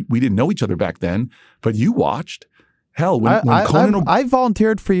which we didn't know each other back then, but you watched. Hell, when Conan... I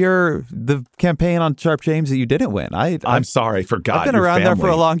volunteered for the campaign on Sharp James that you didn't win. I'm sorry, I forgot. I've been around there for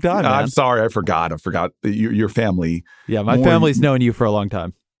a long time, man. I'm sorry, I forgot. Your family. Yeah, my family's known you for a long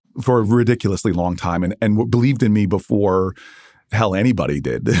time. For a ridiculously long time and believed in me before, hell, anybody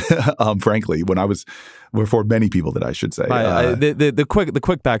did, frankly, before many people did, I should say. The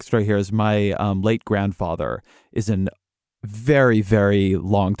quick backstory here is my late grandfather is an very, very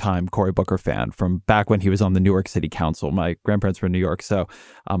long time Cory Booker fan from back when he was on the Newark City Council. My grandparents were in New York, so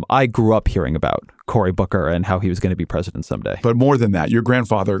I grew up hearing about Cory Booker and how he was going to be president someday. But more than that, your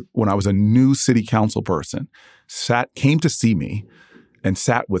grandfather, when I was a new city council person, came to see me and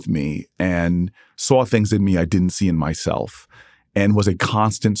sat with me and saw things in me I didn't see in myself and was a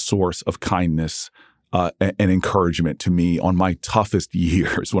constant source of kindness and encouragement to me on my toughest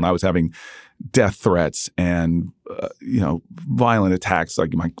years when I was having death threats and violent attacks,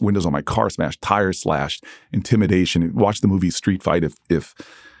 like my windows on my car smashed, tires slashed, intimidation. Watch the movie Street Fight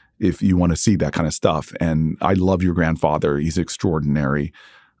if you want to see that kind of stuff. And I love your grandfather. He's an extraordinary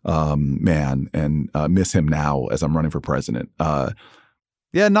man, and miss him now as I'm running for president.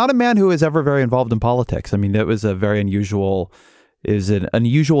 Yeah, not a man who was ever very involved in politics. I mean, it was a very unusual. It was an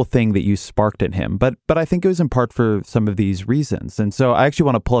unusual thing that you sparked in him, but I think it was in part for some of these reasons. And so I actually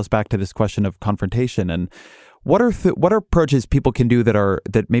want to pull us back to this question of confrontation and what are approaches people can do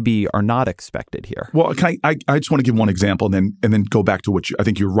that maybe are not expected here. Well, I just want to give one example and then go back to what I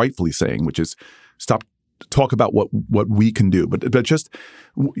think you're rightfully saying, which is talk about what we can do, but just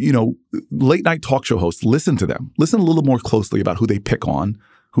late night talk show hosts, listen to them, listen a little more closely about who they pick on,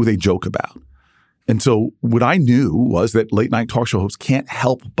 who they joke about. And so what I knew was that late night talk show hosts can't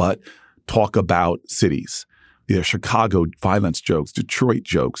help but talk about cities. Chicago violence jokes, Detroit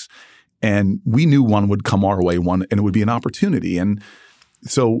jokes. And we knew one would come our way, and it would be an opportunity. And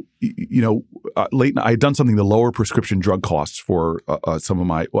so, late I had done something to lower prescription drug costs for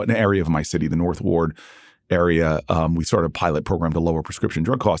an area of my city, the North Ward area. We started a pilot program to lower prescription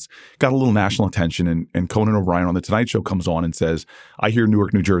drug costs. Got a little national attention, and Conan O'Brien on The Tonight Show comes on and says, I hear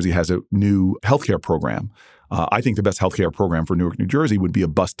Newark, New Jersey has a new healthcare program. I think the best healthcare program for Newark, New Jersey would be a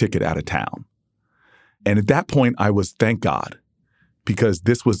bus ticket out of town. And at that point, I was, thank God, because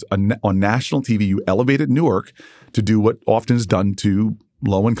this was on national TV. You elevated Newark to do what often is done to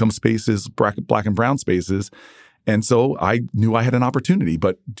low-income spaces, black and brown spaces. And so I knew I had an opportunity,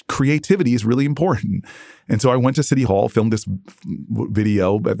 but creativity is really important. And so I went to City Hall, filmed this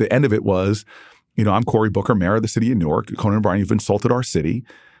video. At the end of it was, I'm Cory Booker, mayor of the city of Newark. Conan O'Brien, you've insulted our city.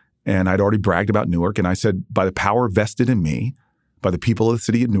 And I'd already bragged about Newark. And I said, by the power vested in me, by the people of the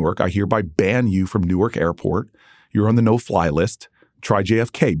city of Newark, I hereby ban you from Newark Airport. You're on the no-fly list. Try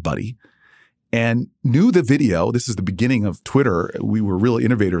JFK, buddy. And knew the video. This is the beginning of Twitter. We were real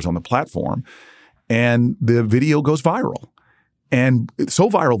innovators on the platform. And the video goes viral. And it's so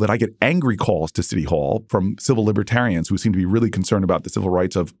viral that I get angry calls to City Hall from civil libertarians who seem to be really concerned about the civil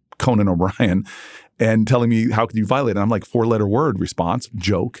rights of Conan O'Brien and telling me, how could you violate it? And I'm like, 4-letter word response,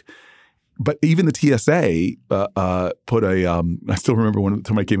 joke. But even the TSA put I still remember when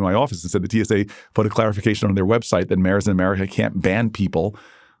somebody came to my office and said the TSA put a clarification on their website that mayors in America can't ban people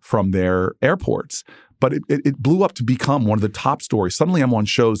from their airports. But it blew up to become one of the top stories. Suddenly I'm on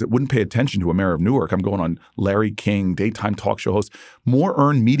shows that wouldn't pay attention to a mayor of Newark. I'm going on Larry King, daytime talk show host, more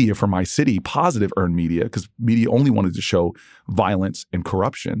earned media for my city, positive earned media, because media only wanted to show violence and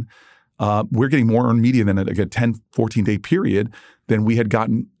corruption. We're getting more earned media than a 10, 14-day period than we had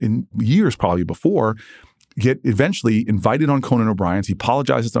gotten in years probably before. Get eventually invited on Conan O'Brien's. He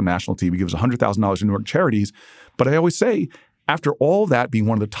apologizes on national TV, gives $100,000 to Newark charities. But I always say, after all that being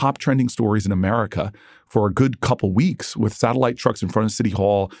one of the top trending stories in America for a good couple weeks with satellite trucks in front of City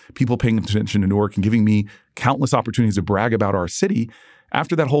Hall, people paying attention to Newark and giving me countless opportunities to brag about our city,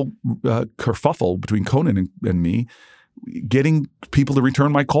 after that whole kerfuffle between Conan and me, getting people to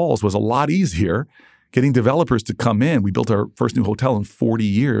return my calls was a lot easier. Getting developers to come in. We built our first new hotel in 40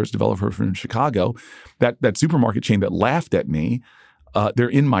 years, developer from Chicago. That supermarket chain that laughed at me, they're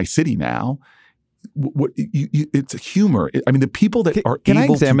in my city now. It's humor. I mean, the people that are can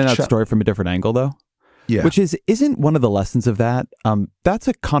able I examine to that story from a different angle, though? Yeah. Which isn't one of the lessons of that. That's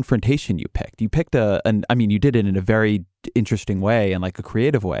a confrontation you picked. You picked you did it in a very interesting way and like a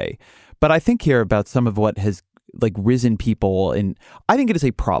creative way. But I think here about some of what has risen people, and I think it is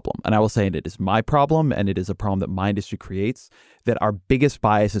a problem, and I will say it is my problem, and it is a problem that my industry creates, that our biggest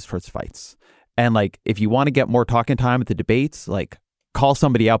bias is towards fights. And if you want to get more talking time at the debates, call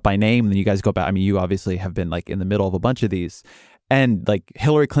somebody out by name, and then you guys go back. I mean, you obviously have been in the middle of a bunch of these, and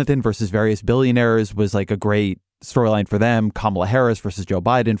Hillary Clinton versus various billionaires was a great storyline for them. Kamala Harris versus Joe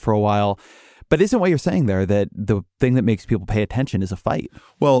Biden for a while. But isn't what you're saying there that the thing that makes people pay attention is a fight?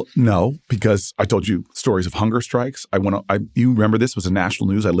 Well, no, because I told you stories of hunger strikes. You remember this was in national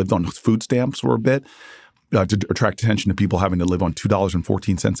news. I lived on food stamps for a bit to attract attention to people having to live on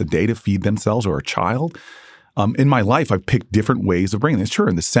 $2.14 a day to feed themselves or a child. In my life, I've picked different ways of bringing this. Sure,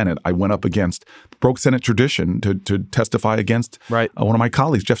 in the Senate, I went up against, broke Senate tradition to testify against one of my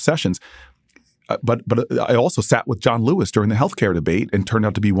colleagues, Jeff Sessions. But I also sat with John Lewis during the healthcare debate, and turned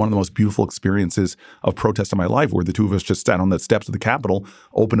out to be one of the most beautiful experiences of protest in my life, where the two of us just sat on the steps of the Capitol,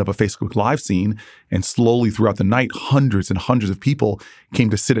 opened up a Facebook Live scene, and slowly throughout the night, hundreds and hundreds of people came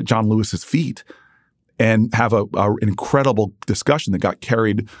to sit at John Lewis's feet and have an incredible discussion that got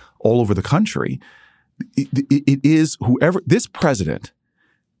carried all over the country. It is whoever – this president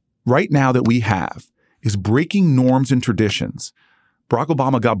right now that we have is breaking norms and traditions. Barack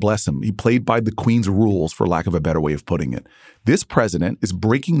Obama, God bless him, he played by the Queen's rules, for lack of a better way of putting it. This president is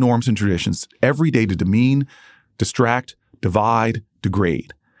breaking norms and traditions every day to demean, distract, divide,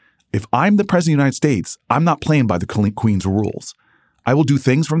 degrade. If I'm the president of the United States, I'm not playing by the Queen's rules. I will do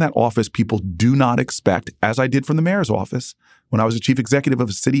things from that office people do not expect, as I did from the mayor's office when I was the chief executive of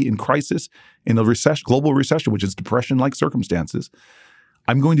a city in crisis, in a global recession, which is depression-like circumstances.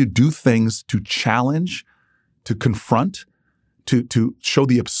 I'm going to do things to challenge, to confront, to show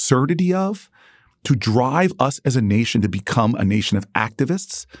the absurdity of, to drive us as a nation to become a nation of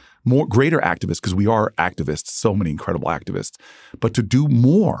activists, greater activists, because we are activists, so many incredible activists, but to do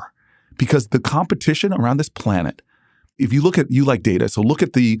more, because the competition around this planet, if you like data, so look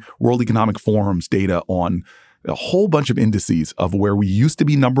at the World Economic Forum's data on a whole bunch of indices of where we used to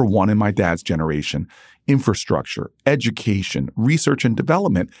be number one in my dad's generation: infrastructure, education, research and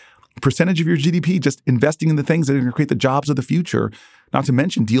development. percentage of your GDP just investing in the things that are going to create the jobs of the future, not to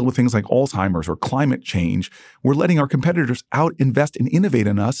mention deal with things like Alzheimer's or climate change. We're letting our competitors out invest and innovate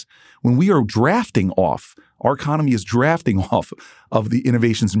in us when we are drafting off. Our economy is drafting off of the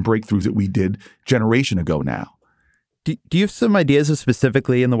innovations and breakthroughs that we did generation ago now. Do you have some ideas of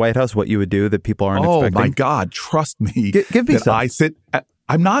specifically in the White House what you would do that people aren't expecting? Oh, my God. Trust me. Give me some.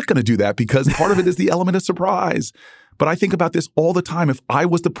 I'm not going to do that because part of it is the element of surprise. But I think about this all the time. If I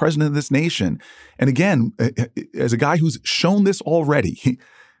was the president of this nation, and again, as a guy who's shown this already,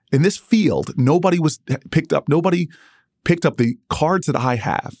 in this field, nobody picked up the cards that I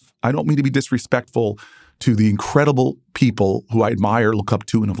have. I don't mean to be disrespectful to the incredible people who I admire, look up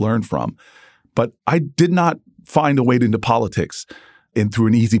to, and have learned from. But I did not find a way into politics through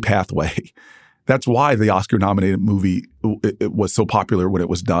an easy pathway. That's why the Oscar-nominated movie it was so popular when it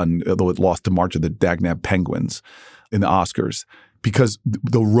was done, although it lost to March of the Dagnab Penguins in the Oscars. Because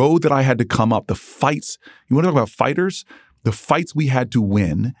the road that I had to come up, the fights, you want to talk about fighters? The fights we had to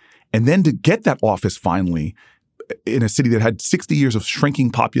win, and then to get that office finally in a city that had 60 years of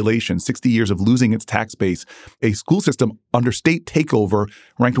shrinking population, 60 years of losing its tax base, a school system under state takeover,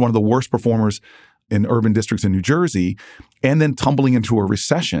 ranked one of the worst performers in urban districts in New Jersey, and then tumbling into a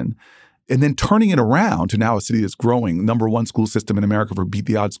recession, and then turning it around to now a city that's growing, number one school system in America for beat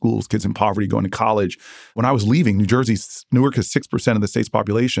the odds schools, kids in poverty going to college. When I was leaving, Newark has 6% of the state's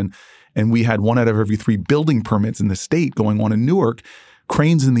population, and we had 1 out of every 3 building permits in the state going on in Newark,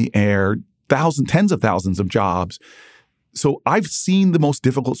 cranes in the air, tens of thousands of jobs. So I've seen the most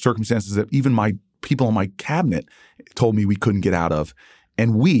difficult circumstances that even my people on my cabinet told me we couldn't get out of.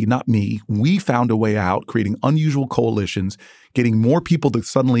 And we, not me, we found a way out, creating unusual coalitions, getting more people to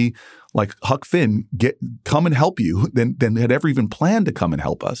suddenly, like Huck Finn, come and help you than had ever even planned to come and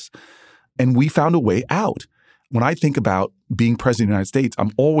help us. And we found a way out. When I think about being president of the United States,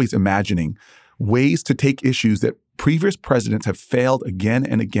 I'm always imagining ways to take issues that previous presidents have failed again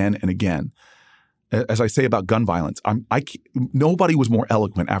and again and again. As I say about gun violence, nobody was more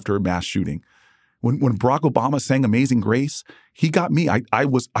eloquent after a mass shooting. When Barack Obama sang "Amazing Grace," he got me. I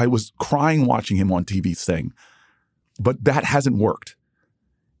was crying watching him on TV sing, but that hasn't worked.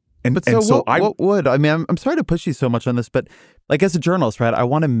 What would? I mean, I'm sorry to push you so much on this, but like as a journalist, right, I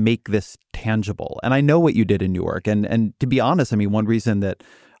want to make this tangible. And I know what you did in Newark. And to be honest, I mean, one reason that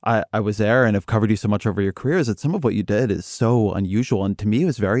I was there and have covered you so much over your career is that some of what you did is so unusual. And to me, it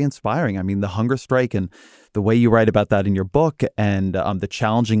was very inspiring. I mean, the hunger strike and the way you write about that in your book and the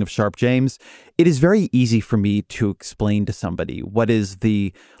challenging of Sharp James, it is very easy for me to explain to somebody what is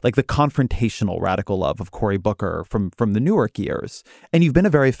the confrontational radical love of Cory Booker from the Newark years. And you've been a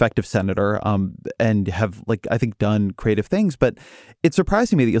very effective senator and have, I think, done creative things. But it's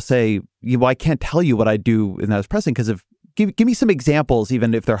surprising me that you'll say, I can't tell you what I do when I was president because of Give me some examples,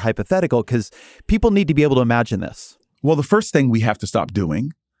 even if they're hypothetical, because people need to be able to imagine this. Well, the first thing we have to stop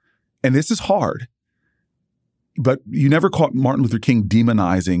doing, and this is hard, but you never caught Martin Luther King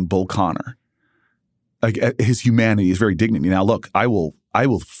demonizing Bull Connor. Like his humanity, his very dignity. Now, look, I will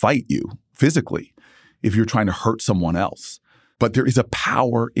fight you physically if you're trying to hurt someone else. But there is a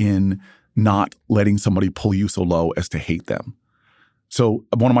power in not letting somebody pull you so low as to hate them. So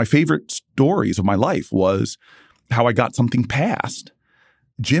one of my favorite stories of my life was how I got something passed.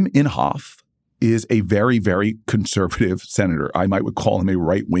 Jim Inhofe is a very, very conservative senator. I would call him a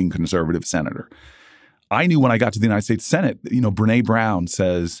right-wing conservative senator. I knew when I got to the United States Senate, Brene Brown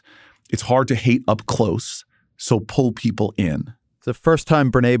says, it's hard to hate up close, so pull people in. It's the first time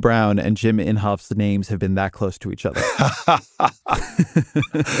Brene Brown and Jim Inhofe's names have been that close to each other.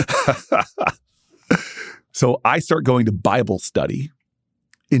 So I start going to Bible study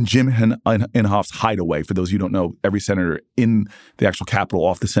in Jim Inhofe's hideaway. For those of you who don't know, every senator in the actual Capitol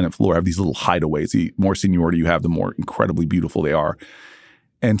off the Senate floor have these little hideaways. The more seniority you have, the more incredibly beautiful they are.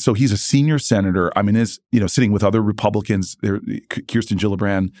 And so he's a senior senator. I mean, sitting with other Republicans. Kirsten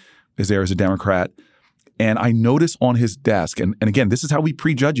Gillibrand is there as a Democrat. And I notice on his desk, and again, this is how we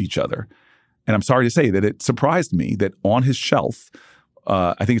prejudge each other. And I'm sorry to say that it surprised me that on his shelf,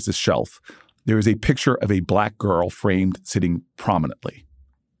 I think it's his shelf, there is a picture of a black girl framed sitting prominently.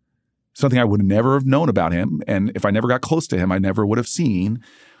 Something I would never have known about him. And if I never got close to him, I never would have seen.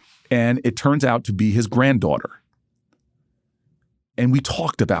 And it turns out to be his granddaughter. And we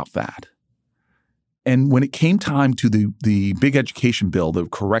talked about that. And when it came time to the big education bill, the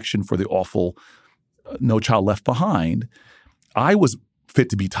correction for the awful No Child Left Behind, I was fit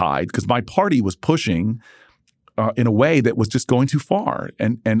to be tied because my party was pushing in a way that was just going too far.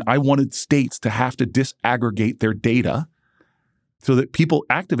 And I wanted states to have to disaggregate their data so that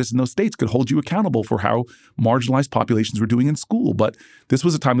activists in those states could hold you accountable for how marginalized populations were doing in school. But this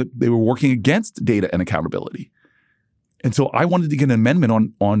was a time that they were working against data and accountability. And so I wanted to get an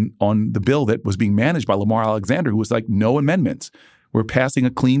amendment on the bill that was being managed by Lamar Alexander, who was like, no amendments. We're passing a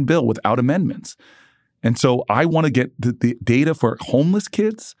clean bill without amendments. And so I want to get the data for homeless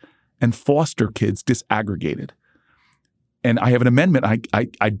kids and foster kids disaggregated. And I have an amendment.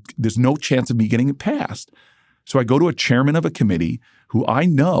 There's no chance of me getting it passed. So I go to a chairman of a committee who I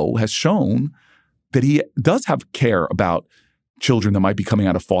know has shown that he does have care about children that might be coming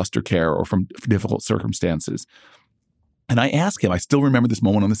out of foster care or from difficult circumstances. And I ask him, I still remember this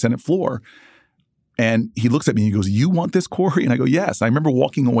moment on the Senate floor, and he looks at me and he goes, "You want this, Cory?" And I go, "Yes." I remember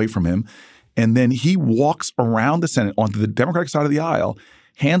walking away from him, and then he walks around the Senate onto the Democratic side of the aisle,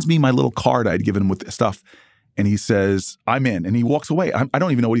 hands me my little card I'd given him with the stuff, and he says, "I'm in." And he walks away. I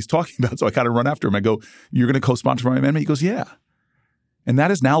don't even know what he's talking about, so I kind of run after him. I go, "You're going to co-sponsor my amendment?" He goes, "Yeah." And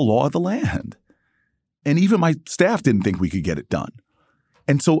that is now law of the land. And even my staff didn't think we could get it done.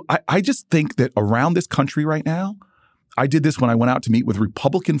 And so I just think that around this country right now, I did this when I went out to meet with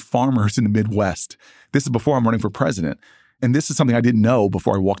Republican farmers in the Midwest. This is before I'm running for president. And this is something I didn't know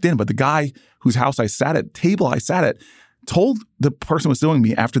before I walked in. But the guy whose house I sat at, table I sat at, told the person who was doing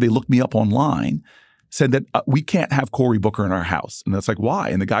me after they looked me up online, said that we can't have Cory Booker in our house. And that's like, why?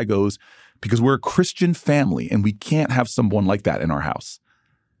 And the guy goes, because we're a Christian family and we can't have someone like that in our house.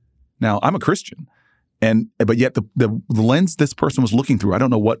 Now, I'm a Christian. But yet the lens this person was looking through, I don't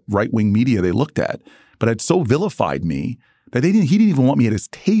know what right-wing media they looked at, but it so vilified me that he didn't even want me at his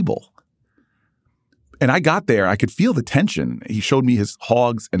table. And I got there, I could feel the tension. He showed me his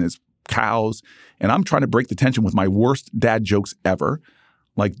hogs and his cows, and I'm trying to break the tension with my worst dad jokes ever.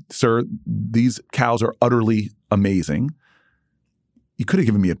 Like, "Sir, these cows are utterly amazing." You could have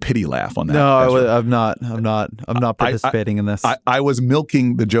given me a pity laugh on that. No, I'm not participating in this. I was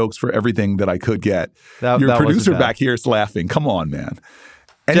milking the jokes for everything that I could get. Your producer back here is laughing. Come on, man.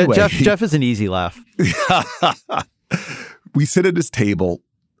 Anyway, Jeff is an easy laugh. We sit at his table.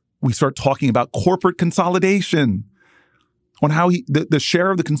 We start talking about corporate consolidation, on how the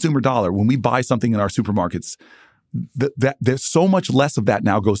share of the consumer dollar when we buy something in our supermarkets, that there's so much less of that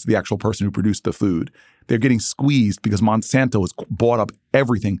now goes to the actual person who produced the food. They're getting squeezed because Monsanto has bought up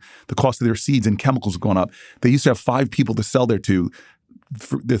everything. The cost of their seeds and chemicals have gone up. They used to have 5 people to sell there to.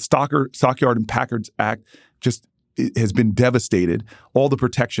 The Stockyard and Packers Act just has been devastated. All the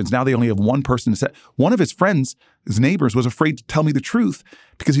protections. Now they only have one person to set. One of his friends, his neighbors, was afraid to tell me the truth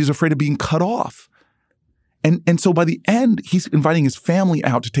because he was afraid of being cut off. And so by the end, he's inviting his family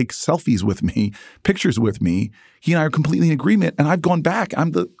out to take selfies with me, pictures with me. He and I are completely in agreement. And I've gone back.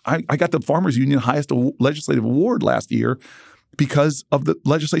 I got the Farmers Union highest legislative award last year because of the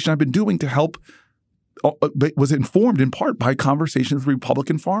legislation I've been doing to help. But was informed in part by conversations with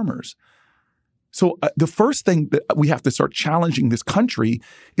Republican farmers. So the first thing that we have to start challenging this country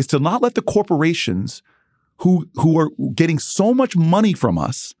is to not let the corporations who are getting so much money from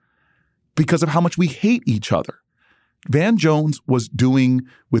us because of how much we hate each other. Van Jones was doing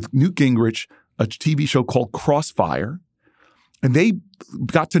with Newt Gingrich a TV show called Crossfire, and they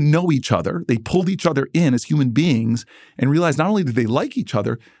got to know each other. They pulled each other in as human beings and realized not only did they like each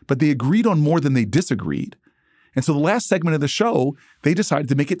other, but they agreed on more than they disagreed. And so the last segment of the show, they decided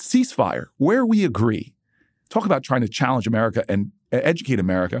to make it Ceasefire, where we agree. Talk about trying to challenge America and educate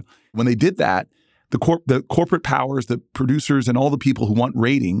America. When they did that, the corporate powers, the producers, and all the people who want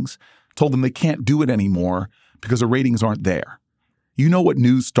ratings told them they can't do it anymore because the ratings aren't there. You know what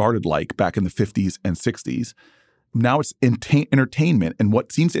news started like back in the 50s and 60s. Now it's entertainment, and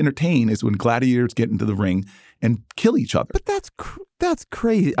what seems to entertain is when gladiators get into the ring and kill each other. But that's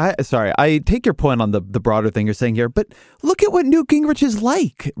crazy. I take your point on the broader thing you're saying here, but look at what Newt Gingrich is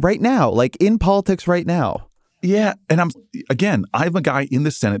like right now, like in politics right now. Yeah, and I'm a guy in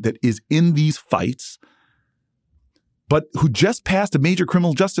the Senate that is in these fights, but who just passed a major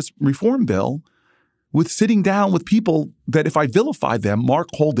criminal justice reform bill with sitting down with people that if I vilify them, Mark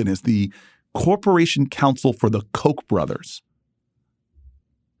Holden is the Corporation Counsel for the Koch brothers.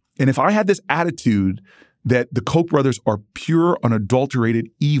 And if I had this attitude that the Koch brothers are pure, unadulterated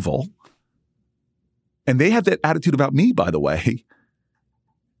evil, and they had that attitude about me, by the way,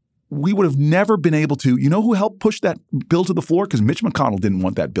 we would have never been able to. You know who helped push that bill to the floor? Because Mitch McConnell didn't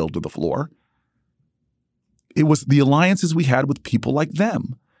want that bill to the floor. It was the alliances we had with people like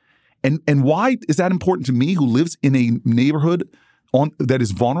them. And why is that important to me, who lives in a neighborhood that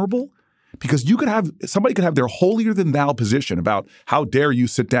is vulnerable? Because somebody could have their holier than thou position about how dare you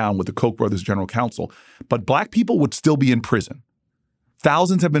sit down with the Koch brothers general counsel, but black people would still be in prison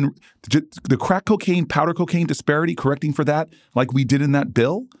Thousands have been, the crack cocaine, powder cocaine disparity, correcting for that, like we did in that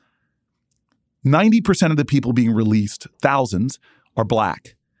bill, 90% of the people being released, thousands, are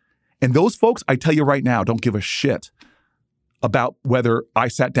black. And those folks, I tell you right now, don't give a shit about whether I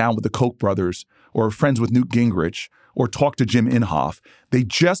sat down with the Koch brothers or are friends with Newt Gingrich or talked to Jim Inhofe. They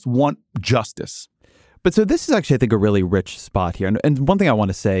just want justice. But so this is actually, I think, a really rich spot here. And one thing I want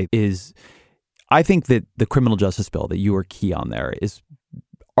to say is I think that the criminal justice bill that you were key on there is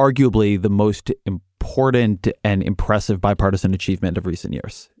arguably the most important and impressive bipartisan achievement of recent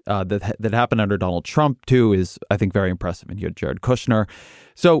years. That happened under Donald Trump, too, is, I think, very impressive. And you had Jared Kushner.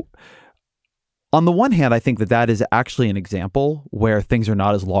 So on the one hand, I think that is actually an example where things are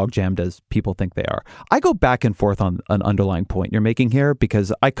not as logjammed as people think they are. I go back and forth on an underlying point you're making here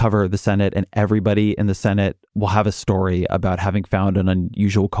because I cover the Senate, and everybody in the Senate will have a story about having found an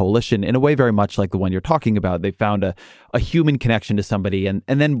unusual coalition in a way very much like the one you're talking about. They found a human connection to somebody. And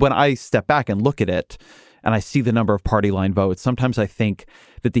then when I step back and look at it and I see the number of party line votes, sometimes I think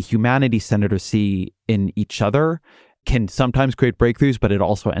that the humanity senators see in each other can sometimes create breakthroughs, but it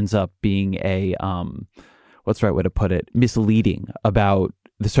also ends up being a, what's the right way to put it, misleading about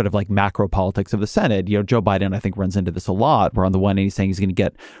the sort of like macro politics of the Senate. You know, Joe Biden, I think, runs into this a lot, where on the one hand, he's saying he's going to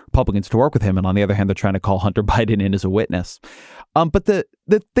get Republicans to work with him, and on the other hand, they're trying to call Hunter Biden in as a witness. But the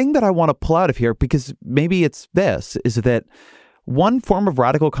thing that I want to pull out of here, because maybe it's this, is that one form of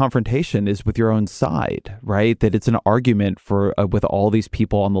radical confrontation is with your own side, right? That it's an argument for with all these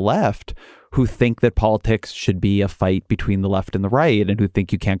people on the left who think that politics should be a fight between the left and the right, and who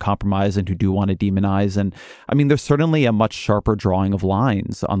think you can't compromise, and who do want to demonize. And I mean, there's certainly a much sharper drawing of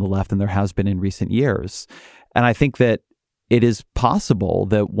lines on the left than there has been in recent years. And I think that it is possible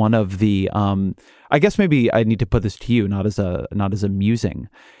that one of the, I guess maybe I need to put this to you, not as a musing.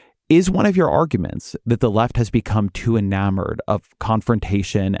 Is one of your arguments that the left has become too enamored of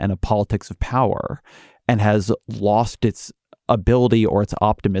confrontation and a politics of power and has lost its ability or its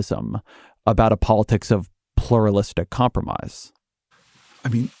optimism about a politics of pluralistic compromise? I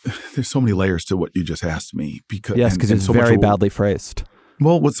mean, there's so many layers to what you just asked me. Because it's so very badly phrased.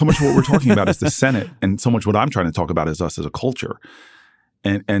 Well, so much of what we're talking about is the Senate, and so much what I'm trying to talk about is us as a culture.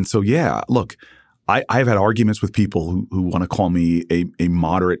 And so, yeah, look, I've had arguments with people who want to call me a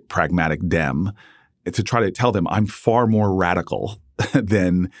moderate, pragmatic Dem to try to tell them I'm far more radical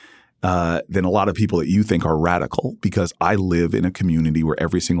than a lot of people that you think are radical, because I live in a community where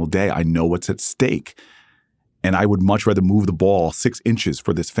every single day I know what's at stake. And I would much rather move the ball 6 inches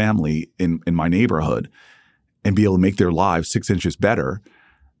for this family in my neighborhood and be able to make their lives 6 inches better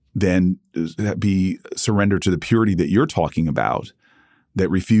than be surrendered to the purity that you're talking about that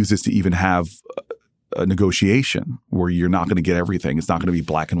refuses to even have a negotiation where you're not going to get everything. It's not going to be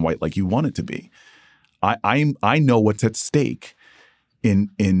black and white like you want it to be. I know what's at stake in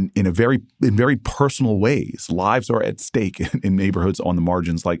very personal ways. Lives are at stake in neighborhoods on the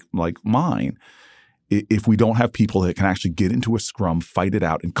margins like mine. If we don't have people that can actually get into a scrum, fight it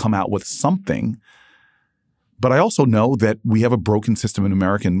out, and come out with something. But I also know that we have a broken system in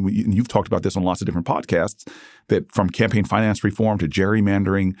America, and you've talked about this on lots of different podcasts, that from campaign finance reform to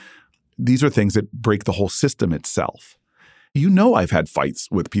gerrymandering, these are things that break the whole system itself. You know, I've had fights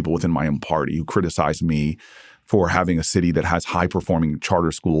with people within my own party who criticize me for having a city that has high-performing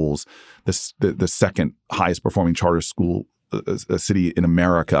charter schools, the second highest-performing charter school city in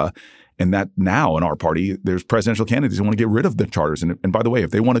America, and that now in our party, there's presidential candidates who want to get rid of the charters. And by the way,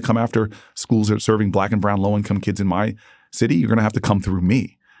 if they want to come after schools that are serving black and brown low-income kids in my city, you're going to have to come through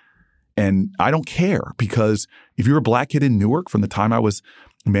me. And I don't care, because if you're a black kid in Newark from the time I was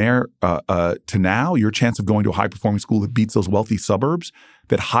mayor to now, your chance of going to a high-performing school that beats those wealthy suburbs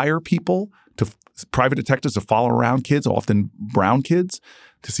that hire people to private detectives to follow around kids, often brown kids,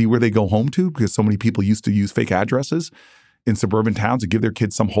 to see where they go home to, because so many people used to use fake addresses in suburban towns to give their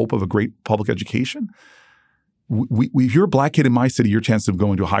kids some hope of a great public education. If you're a black kid in my city, your chance of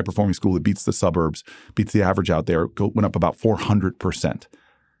going to a high-performing school that beats the suburbs, beats the average out there, went up about 400%.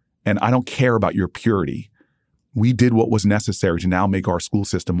 And I don't care about your purity. We did what was necessary to now make our school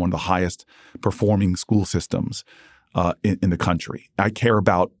system one of the highest performing school systems in the country. I care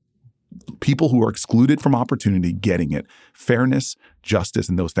about people who are excluded from opportunity getting it, fairness, justice,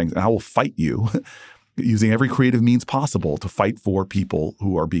 and those things. And I will fight you using every creative means possible to fight for people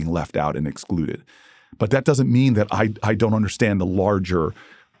who are being left out and excluded. But that doesn't mean that I don't understand the larger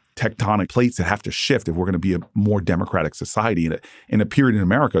tectonic plates that have to shift if we're going to be a more democratic society in a period in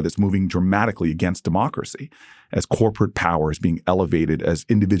America that's moving dramatically against democracy, as corporate power is being elevated, as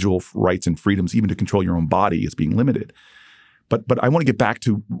individual rights and freedoms, even to control your own body, is being limited. But I want to get back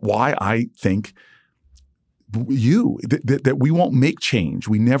to why I think that we won't make change.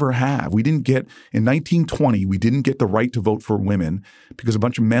 We never have. We didn't get, in 1920, we didn't get the right to vote for women because a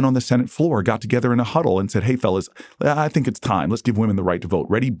bunch of men on the Senate floor got together in a huddle and said, hey, fellas, I think it's time. Let's give women the right to vote.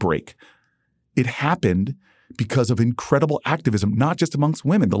 Ready, break. It happened because of incredible activism, not just amongst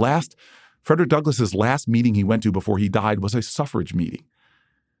women. Frederick Douglass's last meeting he went to before he died was a suffrage meeting.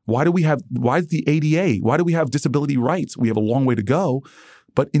 Why is the ADA? Why do we have disability rights? We have a long way to go.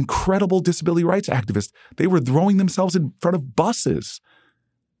 But incredible disability rights activists, they were throwing themselves in front of buses.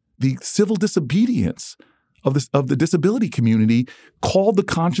 The civil disobedience of the disability community called the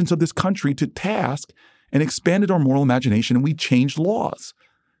conscience of this country to task and expanded our moral imagination, and we changed laws.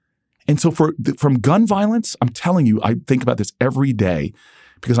 And so from gun violence, I'm telling you, I think about this every day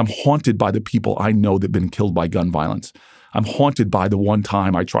because I'm haunted by the people I know that have been killed by gun violence. I'm haunted by the one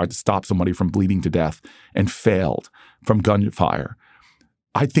time I tried to stop somebody from bleeding to death and failed from gunfire.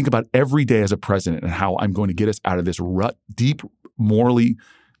 I think about every day as a president and how I'm going to get us out of this rut, deep, morally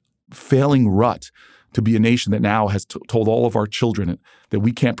failing rut, to be a nation that now has told all of our children that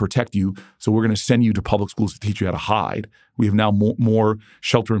we can't protect you, so we're going to send you to public schools to teach you how to hide. We have now more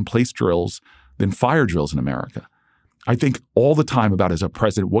shelter-in-place drills than fire drills in America. I think all the time about, as a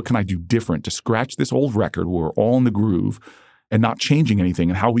president, what can I do different to scratch this old record where we're all in the groove and not changing anything,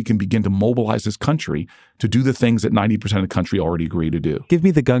 and how we can begin to mobilize this country to do the things that 90% of the country already agree to do. Give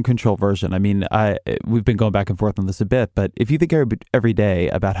me the gun control version. I mean, we've been going back and forth on this a bit, but if you think every day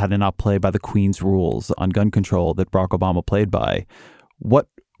about how to not play by the Queen's rules on gun control that Barack Obama played by, what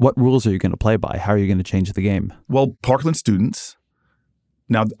rules are you going to play by? How are you going to change the game? Well, Parkland students,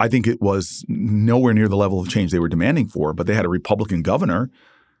 now I think it was nowhere near the level of change they were demanding for, but they had a Republican governor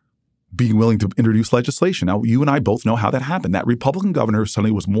being willing to introduce legislation. Now, you and I both know how that happened. That Republican governor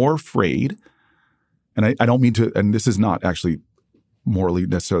suddenly was more afraid, and I don't mean to, and this is not actually morally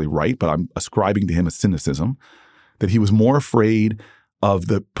necessarily right, but I'm ascribing to him a cynicism, that he was more afraid of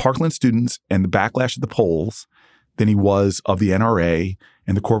the Parkland students and the backlash at the polls than he was of the NRA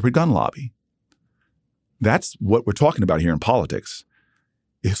and the corporate gun lobby. That's what we're talking about here in politics,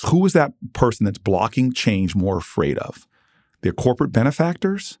 is who is that person that's blocking change more afraid of? Their corporate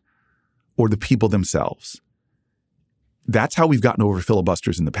benefactors or the people themselves? That's how we've gotten over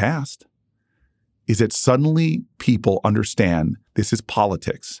filibusters in the past, is that suddenly people understand this is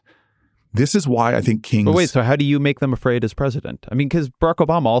politics. This is why I think Kings... But wait, so how do you make them afraid as president? I mean, because Barack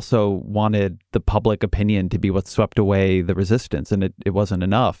Obama also wanted the public opinion to be what swept away the resistance, and it wasn't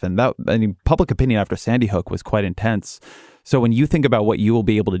enough. And public opinion after Sandy Hook was quite intense. So when you think about what you will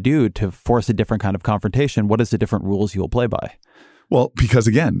be able to do to force a different kind of confrontation, what is the different rules you will play by? Well, because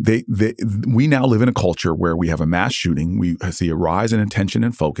again, we now live in a culture where we have a mass shooting, we see a rise in attention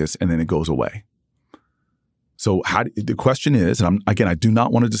and focus, and then it goes away. So the question is, and I do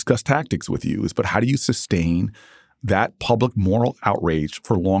not want to discuss tactics with you, but how do you sustain that public moral outrage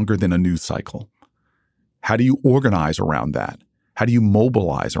for longer than a news cycle? How do you organize around that? How do you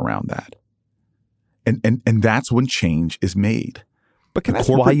mobilize around that? And that's when change is made. But can I ask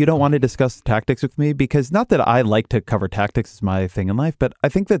why you don't want to discuss tactics with me? Because not that I like to cover tactics as my thing in life, but I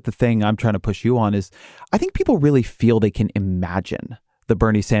think that the thing I'm trying to push you on is I think people really feel they can imagine the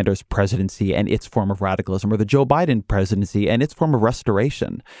Bernie Sanders presidency and its form of radicalism, or the Joe Biden presidency and its form of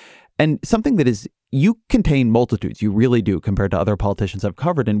restoration. And something that is, you contain multitudes, you really do, compared to other politicians I've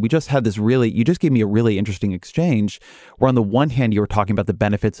covered. And we just had this you just gave me a really interesting exchange where on the one hand, you were talking about the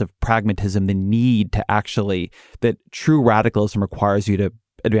benefits of pragmatism, the need to that true radicalism requires you to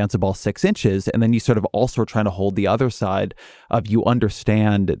advance the ball 6 inches. And then you sort of also are trying to hold the other side of, you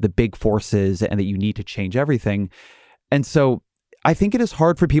understand the big forces and that you need to change everything. And so I think it is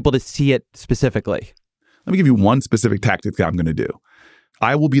hard for people to see it specifically. Let me give you one specific tactic that I'm going to do.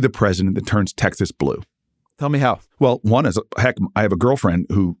 I will be the president that turns Texas blue. Tell me how. Well, one is, heck, I have a girlfriend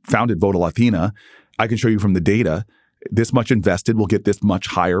who founded Voto Latina. I can show you from the data, this much invested will get this much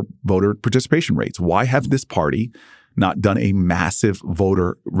higher voter participation rates. Why have this party not done a massive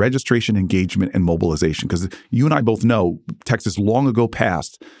voter registration, engagement, and mobilization? Because you and I both know Texas long ago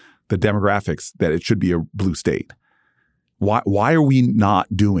passed the demographics that it should be a blue state. Why are we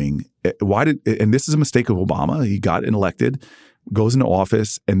not doing – and this is a mistake of Obama. He got elected, goes into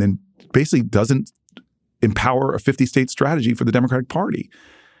office, and then basically doesn't empower a 50-state strategy for the Democratic Party.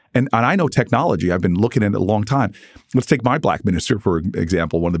 And I know technology. I've been looking at it a long time. Let's take my black minister, for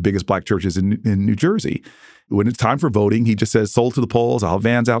example, one of the biggest black churches in New Jersey. When it's time for voting, he just says, sold to the polls, I'll have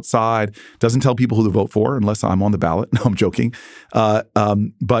vans outside, doesn't tell people who to vote for unless I'm on the ballot. No, I'm joking.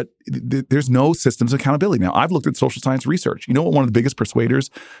 But there's no systems of accountability. Now, I've looked at social science research. You know what one of the biggest persuaders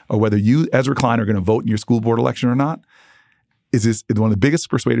of whether you, Ezra Klein, are going to vote in your school board election or not? is this one of the biggest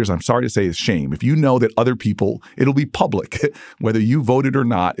persuaders, I'm sorry to say, is shame. If you know that other people, it'll be public, whether you voted or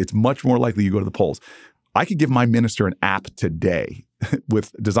not, it's much more likely you go to the polls. I could give my minister an app today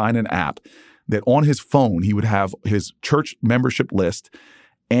design an app that on his phone, he would have his church membership list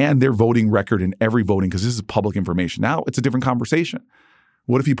and their voting record in every voting, because this is public information. Now it's a different conversation.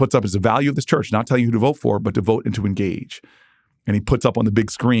 What if he puts up as the value of this church, not telling you who to vote for, but to vote and to engage? And he puts up on the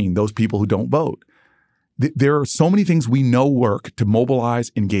big screen those people who don't vote. There are so many things we know work to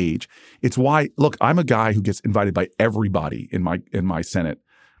mobilize, engage. It's why, look, I'm a guy who gets invited by everybody in my Senate.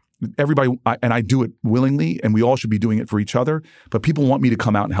 Everybody, and I do it willingly, and we all should be doing it for each other. But people want me to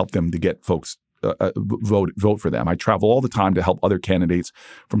come out and help them to get folks vote for them. I travel all the time to help other candidates,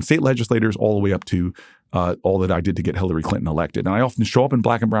 from state legislators all the way up to all that I did to get Hillary Clinton elected. And I often show up in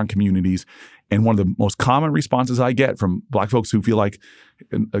Black and brown communities, and one of the most common responses I get from Black folks who feel like,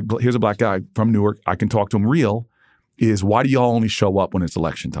 here's a Black guy from Newark, I can talk to him real, is, why do y'all only show up when it's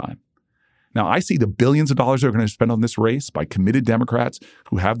election time? Now, I see the billions of dollars they're going to spend on this race by committed Democrats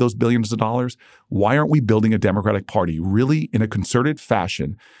who have those billions of dollars. Why aren't we building a Democratic Party really in a concerted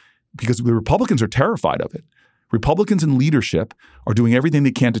fashion? Because the Republicans are terrified of it. Republicans in leadership are doing everything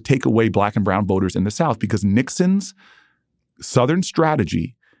they can to take away Black and brown voters in the South, because Nixon's Southern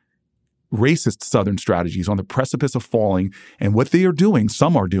strategy, racist Southern strategy, is on the precipice of falling. And what they are doing,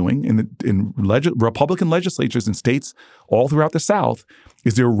 some are doing in Republican legislatures in states all throughout the South,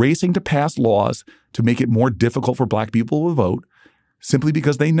 is they're racing to pass laws to make it more difficult for Black people to vote, simply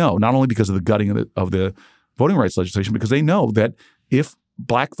because they know, not only because of the gutting of the voting rights legislation, because they know that if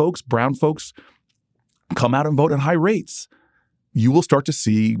Black folks, brown folks come out and vote at high rates, you will start to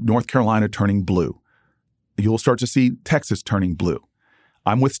see North Carolina turning blue. You will start to see Texas turning blue.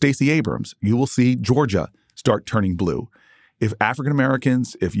 I'm with Stacey Abrams. You will see Georgia start turning blue. If African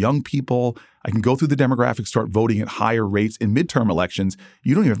Americans, if young people, I can go through the demographics, start voting at higher rates in midterm elections,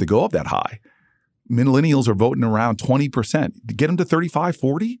 you don't even have to go up that high. Millennials are voting around 20%. Get them to 35,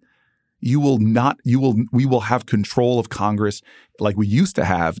 40. We will have control of Congress like we used to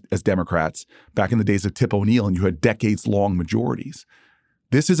have as Democrats back in the days of Tip O'Neill, and you had decades-long majorities.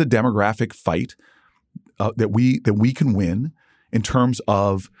 This is a demographic fight that we can win in terms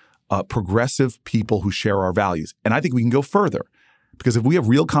of progressive people who share our values. And I think we can go further, because if we have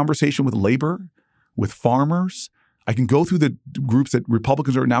real conversation with labor, with farmers, I can go through the groups that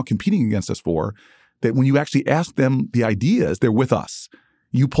Republicans are now competing against us for, that when you actually ask them the ideas, they're with us.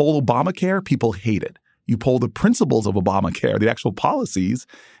 You poll Obamacare, people hate it. You poll the principles of Obamacare, the actual policies,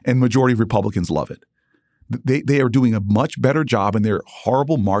 and the majority of Republicans love it. They are doing a much better job in their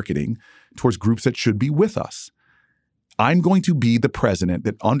horrible marketing towards groups that should be with us. I'm going to be the president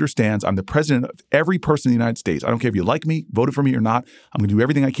that understands I'm the president of every person in the United States. I don't care if you like me, voted for me or not. I'm going to do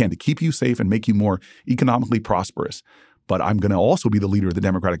everything I can to keep you safe and make you more economically prosperous. But I'm going to also be the leader of the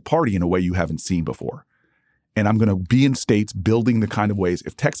Democratic Party in a way you haven't seen before. And I'm going to be in states building the kind of ways.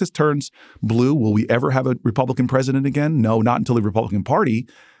 If Texas turns blue, will we ever have a Republican president again? No, not until the Republican Party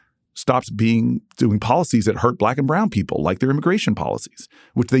stops doing policies that hurt Black and brown people, like their immigration policies,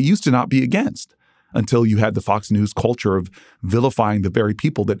 which they used to not be against, until you had the Fox News culture of vilifying the very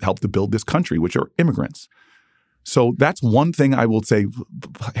people that helped to build this country, which are immigrants. So that's one thing I will say,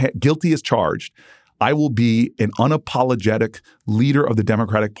 guilty as charged. I will be an unapologetic leader of the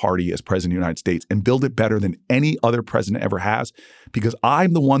Democratic Party as president of the United States and build it better than any other president ever has, because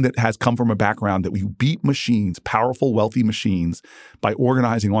I'm the one that has come from a background that we beat machines, powerful, wealthy machines, by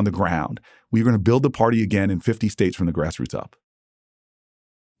organizing on the ground. We're going to build the party again in 50 states from the grassroots up.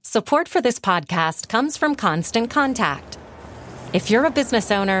 Support for this podcast comes from Constant Contact. If you're a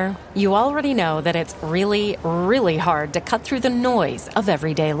business owner, you already know that it's really, really hard to cut through the noise of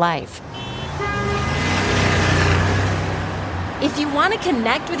everyday life. If you want to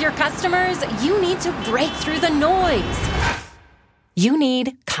connect with your customers, you need to break through the noise. You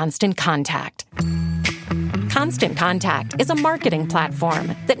need Constant Contact. Constant Contact is a marketing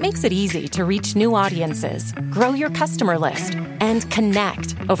platform that makes it easy to reach new audiences, grow your customer list, and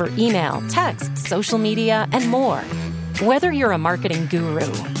connect over email, text, social media, and more. Whether you're a marketing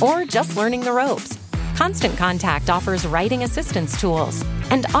guru or just learning the ropes, Constant Contact offers writing assistance tools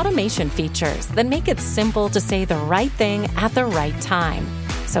and automation features that make it simple to say the right thing at the right time.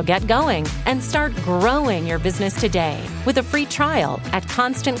 So get going and start growing your business today with a free trial at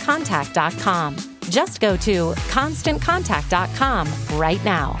ConstantContact.com. Just go to ConstantContact.com right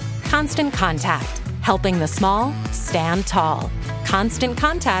now. Constant Contact, helping the small stand tall.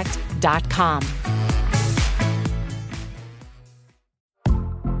 ConstantContact.com.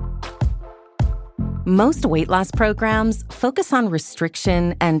 Most weight loss programs focus on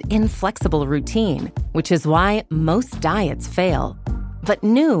restriction and inflexible routine, which is why most diets fail. But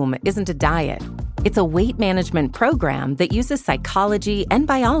Noom isn't a diet. It's a weight management program that uses psychology and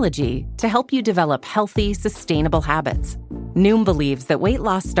biology to help you develop healthy, sustainable habits. Noom believes that weight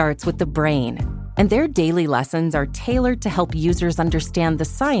loss starts with the brain, and their daily lessons are tailored to help users understand the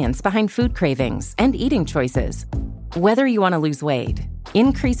science behind food cravings and eating choices. Whether you want to lose weight,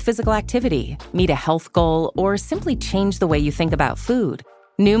 increase physical activity, meet a health goal, or simply change the way you think about food,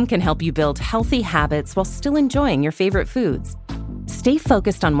 Noom can help you build healthy habits while still enjoying your favorite foods. Stay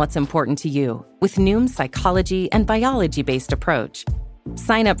focused on what's important to you with Noom's psychology and biology-based approach.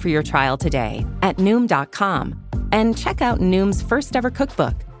 Sign up for your trial today at Noom.com and check out Noom's first ever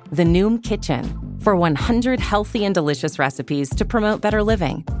cookbook, The Noom Kitchen, for 100 healthy and delicious recipes to promote better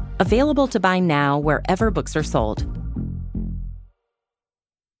living. Available to buy now wherever books are sold.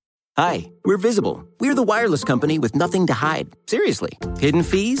 Hi, we're Visible. We're the wireless company with nothing to hide. Seriously. Hidden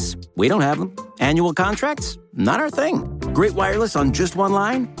fees? We don't have them. Annual contracts? Not our thing. Great wireless on just one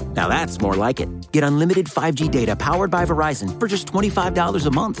line? Now that's more like it. Get unlimited 5G data powered by Verizon for just $25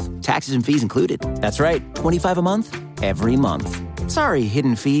 a month. Taxes and fees included. That's right, $25 a month, every month. Sorry,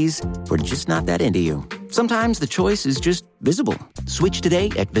 hidden fees. We're just not that into you. Sometimes the choice is just Visible. Switch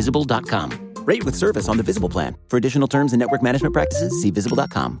today at Visible.com. Rate with service on the Visible plan. For additional terms and network management practices, see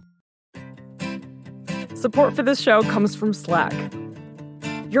Visible.com. Support for this show comes from Slack.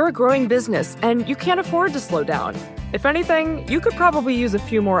 You're a growing business, and you can't afford to slow down. If anything, you could probably use a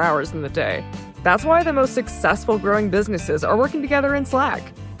few more hours in the day. That's why the most successful growing businesses are working together in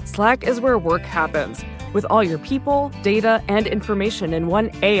Slack. Slack is where work happens, with all your people, data, and information in one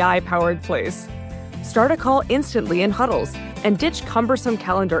AI-powered place. Start a call instantly in huddles and ditch cumbersome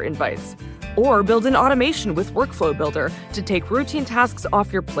calendar invites. Or build an automation with Workflow Builder to take routine tasks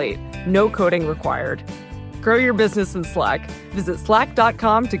off your plate. No coding required. Grow your business in Slack. Visit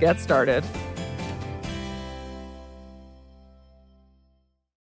slack.com to get started.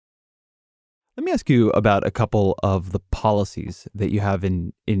 Let me ask you about a couple of the policies that you have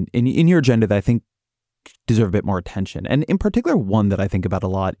in your agenda that I think deserve a bit more attention. And in particular, one that I think about a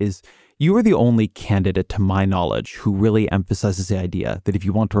lot is you are the only candidate, to my knowledge, who really emphasizes the idea that if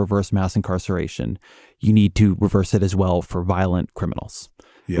you want to reverse mass incarceration, you need to reverse it as well for violent criminals.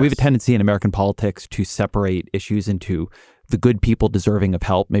 Yes. We have a tendency in American politics to separate issues into the good people deserving of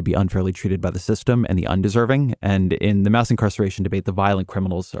help may be unfairly treated by the system and the undeserving. And in the mass incarceration debate, the violent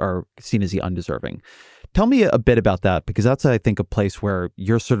criminals are seen as the undeserving. Tell me a bit about that, because that's, I think, a place where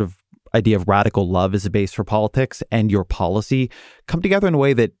your sort of idea of radical love as a base for politics and your policy come together in a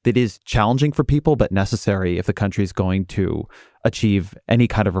way that is challenging for people, but necessary if the country is going to achieve any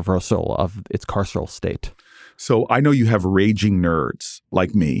kind of reversal of its carceral state. So I know you have raging nerds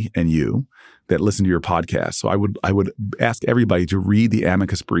like me and you that listen to your podcast. So I would ask everybody to read the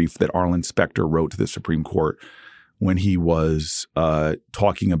amicus brief that Arlen Specter wrote to the Supreme Court when he was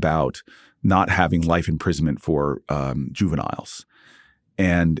talking about not having life imprisonment for juveniles.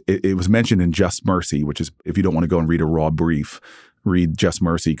 And it was mentioned in Just Mercy, which is, if you don't want to go and read a raw brief, read Just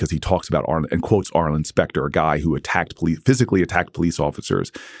Mercy, because he talks about Arlen and quotes Arlen Specter, a guy who physically attacked police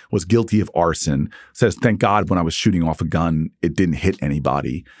officers, was guilty of arson, says, thank God when I was shooting off a gun, it didn't hit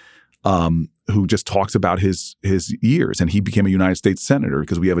anybody, who just talks about his years. And he became a United States senator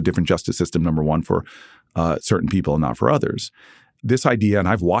because we have a different justice system, number one, for certain people and not for others. This idea, and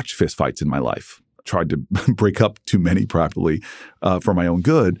I've watched fistfights in my life, tried to break up too many probably for my own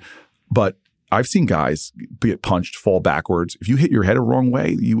good, but I've seen guys get punched, fall backwards. If you hit your head a wrong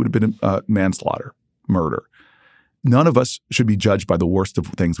way, you would have been manslaughter, murder. None of us should be judged by the worst of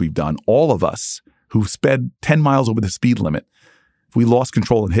things we've done. All of us who sped 10 miles over the speed limit, if we lost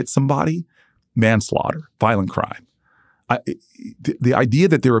control and hit somebody, manslaughter, violent crime. The idea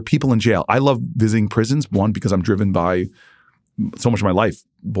that there are people in jail. I love visiting prisons, one, because I'm driven by so much of my life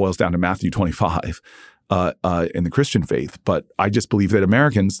boils down to Matthew 25. In the Christian faith. But I just believe that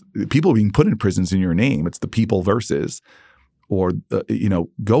Americans, people are being put in prisons in your name. It's the people versus, or,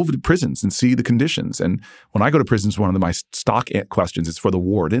 go to prisons and see the conditions. And when I go to prisons, one of my stock questions is for the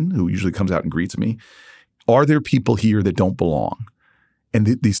warden, who usually comes out and greets me. Are there people here that don't belong? And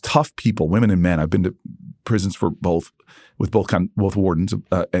these tough people, women and men, I've been to prisons for both wardens.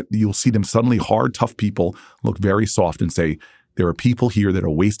 You'll see them suddenly hard, tough people look very soft and say, there are people here that are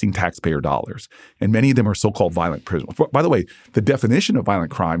wasting taxpayer dollars. And many of them are so-called violent prisoners. By the way, the definition of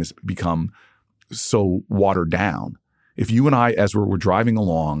violent crime has become so watered down. If you and I, as we're driving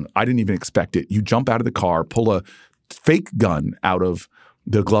along, I didn't even expect it. You jump out of the car, pull a fake gun out of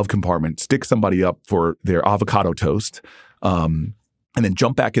the glove compartment, stick somebody up for their avocado toast, and then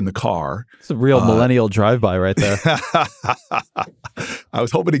jump back in the car. It's a real millennial drive-by right there. I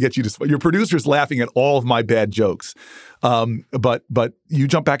was hoping to get you to – your producer's laughing at all of my bad jokes. But you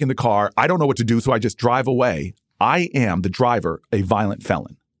jump back in the car. I don't know what to do, so I just drive away. I am, the driver, a violent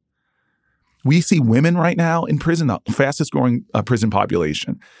felon. We see women right now in prison, the fastest growing prison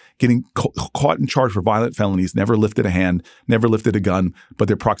population, getting caught and charged for violent felonies, never lifted a hand, never lifted a gun, but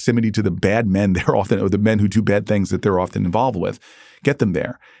their proximity to the bad men they're often, or the men who do bad things that they're often involved with, get them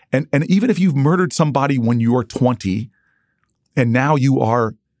there. And even if you've murdered somebody when you are 20 and now you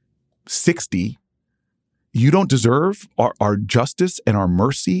are 60, you don't deserve our justice and our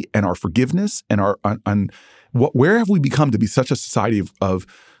mercy and our forgiveness and where have we become to be such a society of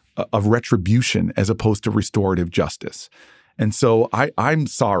retribution as opposed to restorative justice? And so I'm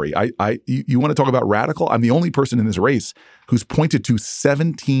sorry. You want to talk about radical? I'm the only person in this race who's pointed to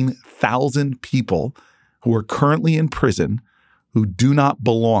 17,000 people who are currently in prison who do not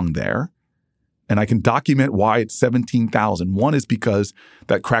belong there. And I can document why it's 17,000. One is because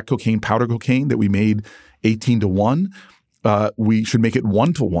that crack cocaine, powder cocaine that we made 18-1, we should make it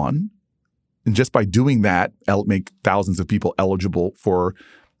 1-1. And just by doing that, make thousands of people eligible for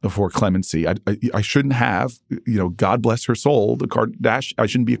clemency. I shouldn't have, God bless her soul, I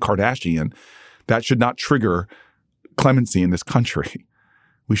shouldn't be a Kardashian. That should not trigger clemency in this country.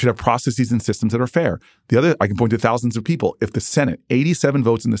 We should have processes and systems that are fair. The other, I can point to thousands of people. If the Senate, 87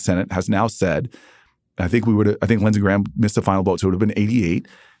 votes in the Senate, has now said, I think Lindsey Graham missed the final vote, so it would have been 88,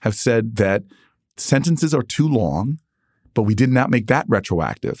 have said that sentences are too long, but we did not make that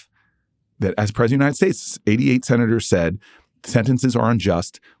retroactive. That as President of the United States, 88 senators said, sentences are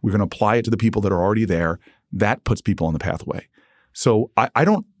unjust. We're going to apply it to the people that are already there. That puts people on the pathway. So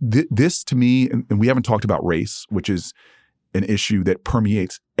this to me, and we haven't talked about race, which is an issue that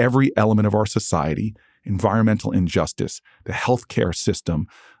permeates every element of our society, environmental injustice, the healthcare system.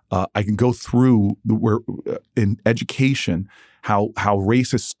 I can go through in education, how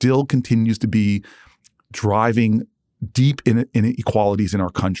race still continues to be driving deep inequalities in our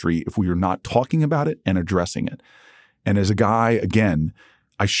country if we are not talking about it and addressing it. And as a guy, again,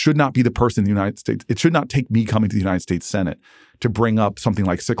 I should not be the person in the United States. It should not take me coming to the United States Senate to bring up something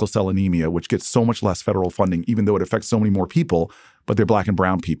like sickle cell anemia, which gets so much less federal funding, even though it affects so many more people, but they're Black and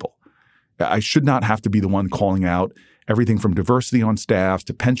brown people. I should not have to be the one calling out everything from diversity on staff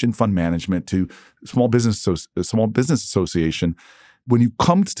to pension fund management to small business association. When you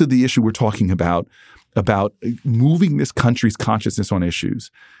come to the issue we're talking about moving this country's consciousness on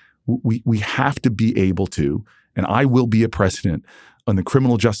issues, we have to be able to. And I will be a president on the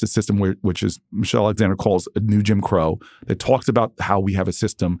criminal justice system, which is Michelle Alexander calls a new Jim Crow, that talks about how we have a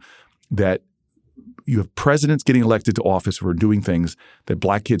system that you have presidents getting elected to office who are doing things that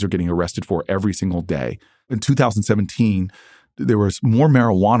Black kids are getting arrested for every single day. In 2017, there was more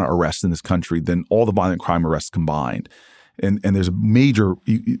marijuana arrests in this country than all the violent crime arrests combined. And there's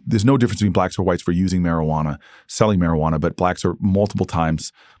there's no difference between Blacks or whites for using marijuana, selling marijuana, but Blacks are multiple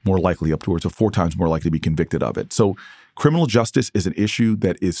times more likely, upwards of 4 times more likely to be convicted of it. So criminal justice is an issue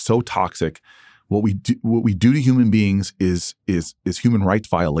that is so toxic. What we do to human beings is human rights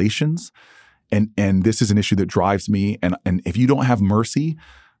violations. And this is an issue that drives me. And if you don't have mercy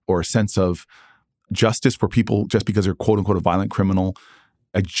or a sense of justice for people just because they're quote unquote a violent criminal,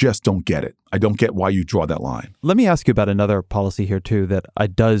 I just don't get it. I don't get why you draw that line. Let me ask you about another policy here, too, that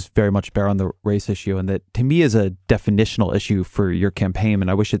does very much bear on the race issue and that, to me, is a definitional issue for your campaign,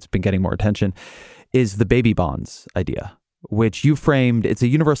 and I wish it's been getting more attention, is the baby bonds idea, which you framed. It's a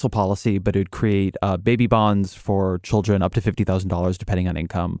universal policy, but it would create baby bonds for children up to $50,000, depending on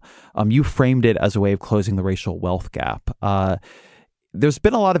income. You framed it as a way of closing the racial wealth gap. There's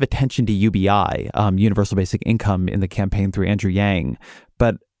been a lot of attention to UBI, Universal Basic Income, in the campaign through Andrew Yang.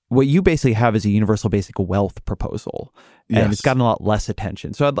 But what you basically have is a universal basic wealth proposal, and it's gotten a lot less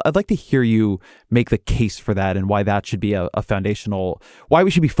attention. So I'd like to hear you make the case for that and why that should be a foundational, why we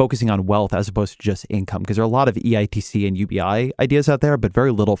should be focusing on wealth as opposed to just income, because there are a lot of EITC and UBI ideas out there, but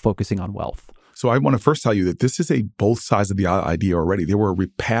very little focusing on wealth. So I want to first tell you that this is both sides of the idea already. There were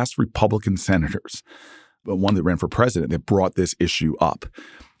past Republican senators, but one that ran for president, that brought this issue up.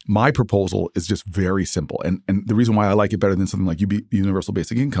 My proposal is just very simple. And the reason why I like it better than something like universal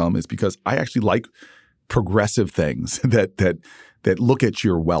basic income is because I actually like progressive things that look at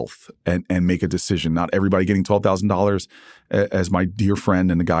your wealth and make a decision. Not everybody getting $12,000, as my dear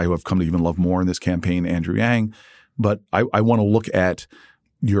friend and the guy who I've come to even love more in this campaign, Andrew Yang. But I want to look at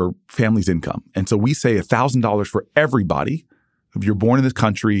your family's income. And so we say $1,000 for everybody. If you're born in this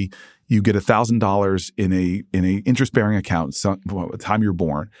country, you get $1,000 in a interest-bearing account at the time you're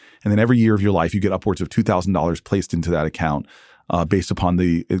born. And then every year of your life, you get upwards of $2,000 placed into that account based upon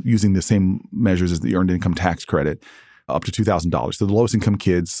using the same measures as the Earned Income Tax Credit, up to $2,000. So the lowest income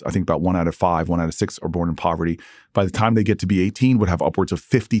kids, I think about 1 out of 5, 1 out of 6 are born in poverty. By the time they get to be 18, would have upwards of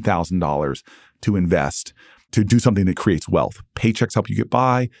 $50,000 to invest to do something that creates wealth. Paychecks help you get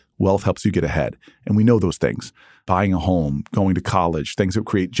by. Wealth helps you get ahead. And we know those things. Buying a home, going to college, things that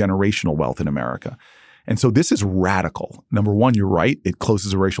create generational wealth in America. And so this is radical. Number one, you're right. It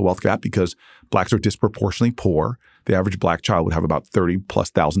closes a racial wealth gap because blacks are disproportionately poor. The average black child would have about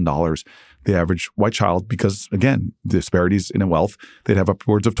 $30,000+. The average white child, because again, disparities in wealth, they'd have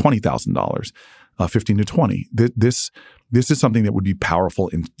upwards of $20,000, 15 to 20. This is something that would be powerful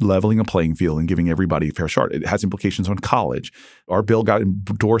in leveling a playing field and giving everybody a fair shot. It has implications on college. Our bill got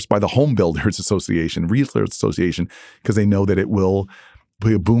endorsed by the Home Builders Association, Realtors Association, because they know that it will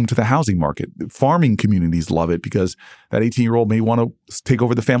be a boom to the housing market. Farming communities love it because that 18-year-old may want to take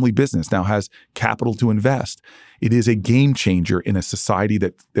over the family business, now has capital to invest. It is a game changer in a society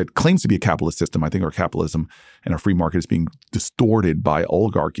that claims to be a capitalist system. I think our capitalism and our free market is being distorted by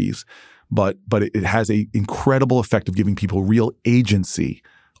oligarchies. But it has an incredible effect of giving people real agency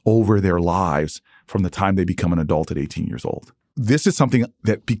over their lives from the time they become an adult at 18 years old. This is something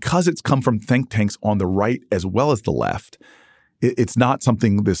that, because it's come from think tanks on the right as well as the left, it's not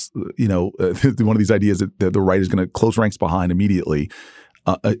something one of these ideas that the right is going to close ranks behind immediately,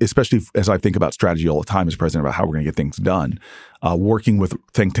 especially as I think about strategy all the time as president about how we're going to get things done. Working with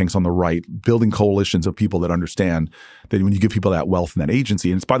think tanks on the right, building coalitions of people that understand that when you give people that wealth and that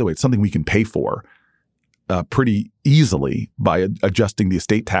agency, and it's, by the way, it's something we can pay for pretty easily by adjusting the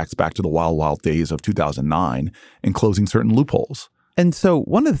estate tax back to the wild, wild days of 2009 and closing certain loopholes. And so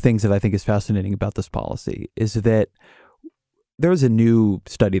one of the things that I think is fascinating about this policy is that there was a new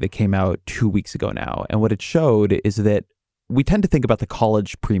study that came out 2 weeks ago now, and what it showed is that we tend to think about the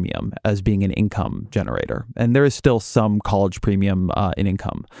college premium as being an income generator, and there is still some college premium in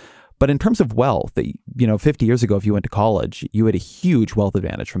income. But in terms of wealth, 50 years ago, if you went to college, you had a huge wealth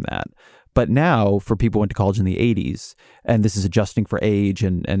advantage from that. But now, for people who went to college in the 80s, and this is adjusting for age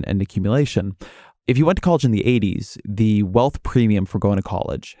and accumulation, if you went to college in the 80s, the wealth premium for going to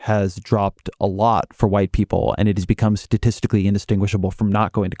college has dropped a lot for white people, and it has become statistically indistinguishable from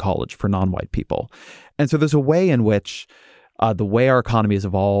not going to college for non-white people. And so there's a way in which the way our economy has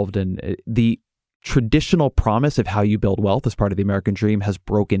evolved and the traditional promise of how you build wealth as part of the American dream has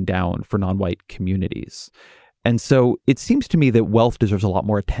broken down for non-white communities. And so it seems to me that wealth deserves a lot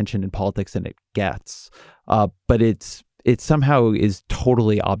more attention in politics than it gets, but it somehow is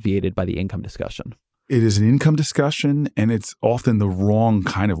totally obviated by the income discussion. It is an income discussion, and it's often the wrong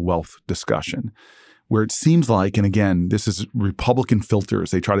kind of wealth discussion, where it seems like, and again, this is Republican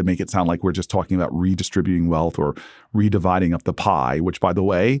filters. They try to make it sound like we're just talking about redistributing wealth or redividing up the pie, which, by the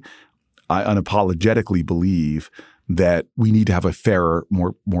way, I unapologetically believe that we need to have a fairer,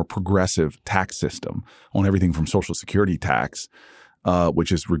 more progressive tax system on everything from Social Security tax,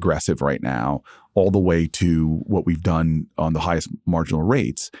 which is regressive right now, all the way to what we've done on the highest marginal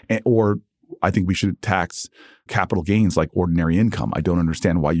rates. Or I think we should tax capital gains like ordinary income. I don't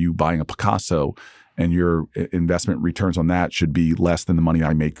understand why you buying a Picasso and your investment returns on that should be less than the money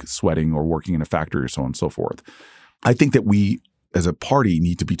I make sweating or working in a factory or so on and so forth. I think that we as a party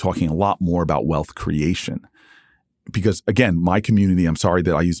need to be talking a lot more about wealth creation. Because again, my community, I'm sorry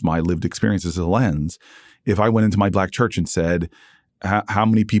that I use my lived experience as a lens. If I went into my black church and said, how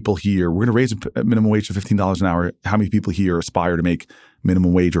many people here, we're going to raise a minimum wage to $15 an hour, how many people here aspire to make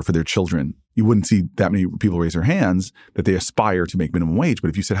minimum wage or for their children? You wouldn't see that many people raise their hands that they aspire to make minimum wage. But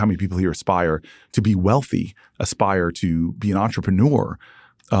if you said how many people here aspire to be wealthy, aspire to be an entrepreneur,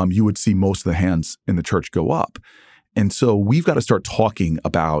 you would see most of the hands in the church go up. And so we've got to start talking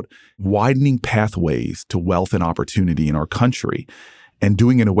about widening pathways to wealth and opportunity in our country and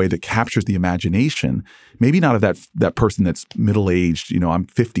doing it in a way that captures the imagination, maybe not of that person that's middle-aged, I'm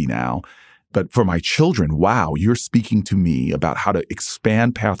 50 now, but for my children, wow, you're speaking to me about how to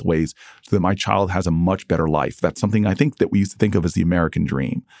expand pathways so that my child has a much better life. That's something I think that we used to think of as the American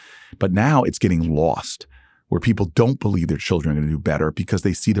dream. But now it's getting lost, where people don't believe their children are going to do better because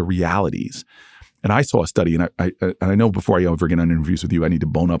they see the realities. And I saw a study, and I know before I ever get on interviews with you, I need to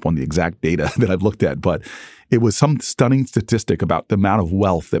bone up on the exact data that I've looked at. But it was some stunning statistic about the amount of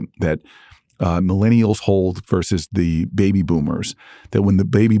wealth that millennials hold versus the baby boomers. That when the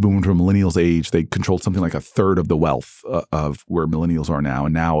baby boomers were millennials' age, they controlled something like a third of the wealth of where millennials are now.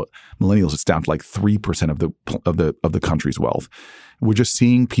 And now millennials, it's down to like 3% of the country's wealth. We're just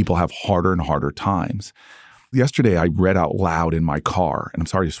seeing people have harder and harder times. Yesterday, I read out loud in my car, and I'm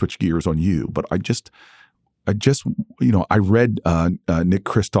sorry to switch gears on you, but I read Nick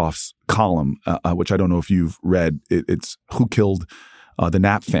Kristof's column, which I don't know if you've read. It's Who Killed the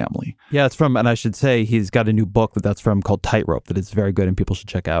Knapp Family. Yeah, it's from, and I should say he's got a new book that's from called Tightrope that is very good and people should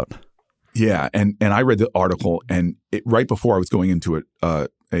check out. Yeah, and I read the article, and right before I was going into it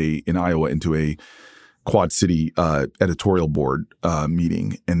in Iowa into a Quad City editorial board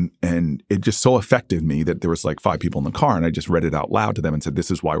meeting, and it just so affected me that there was like 5 people in the car, and I just read it out loud to them and said,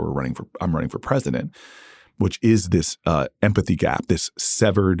 "This is why I'm running for president," which is this empathy gap, this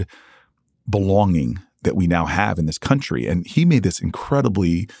severed belonging that we now have in this country. And he made this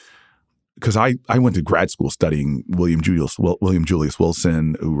incredibly, because I went to grad school studying William Julius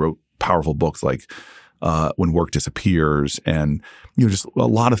Wilson, who wrote powerful books like When Work Disappears, and just a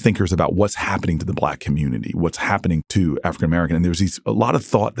lot of thinkers about what's happening to the Black community, what's happening to African American. And there was a lot of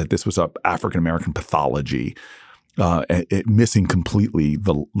thought that this was a African American pathology, missing completely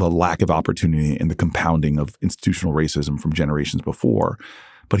the lack of opportunity and the compounding of institutional racism from generations before.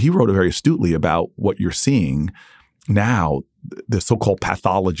 But he wrote very astutely about what you're seeing now, the so-called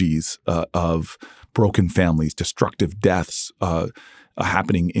pathologies of broken families, destructive deaths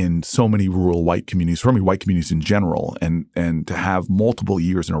happening in so many rural white communities, so many white communities in general, and to have multiple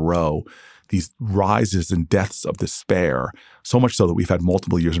years in a row these rises and deaths of despair, so much so that we've had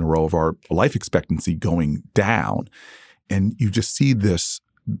multiple years in a row of our life expectancy going down. And you just see this,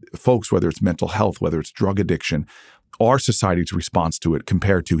 folks, whether it's mental health, whether it's drug addiction, our society's response to it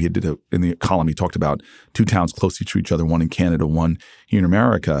compared to, in the column, he talked about 2 towns close to each other, one in Canada, one here in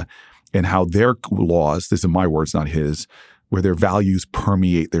America, and how their laws, this is my words, not his, where their values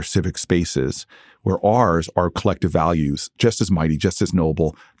permeate their civic spaces, where ours, our collective values, just as mighty, just as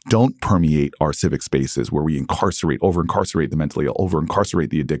noble, don't permeate our civic spaces, where we over-incarcerate the mentally ill,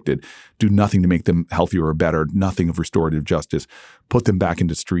 over-incarcerate the addicted, do nothing to make them healthier or better, nothing of restorative justice, put them back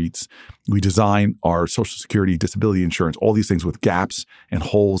into streets. We design our Social Security, disability insurance, all these things with gaps and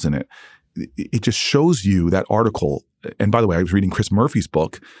holes in it. It just shows you that article. And by the way, I was reading Chris Murphy's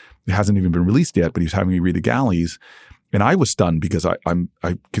book. It hasn't even been released yet, but he's having me read The Galleys. And I was stunned because I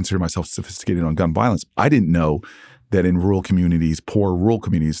consider myself sophisticated on gun violence. I didn't know that in rural communities, poor rural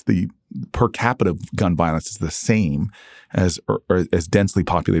communities, the per capita gun violence is the same as densely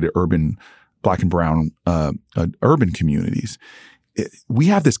populated urban Black and brown urban communities. We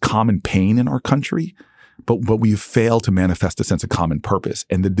have this common pain in our country, but we have failed to manifest a sense of common purpose.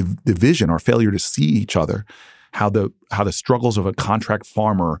 And the division, our failure to see each other, how the struggles of a contract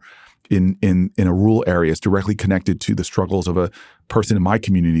farmer in a rural area is directly connected to the struggles of a person in my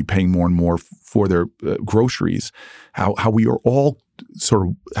community paying more and more for their groceries. How we are all sort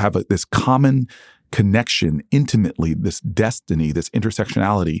of have this common connection intimately, this destiny, this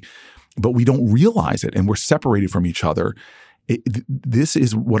intersectionality, but we don't realize it, and we're separated from each other. This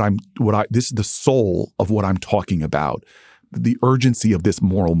is this is the soul of what I'm talking about, the urgency of this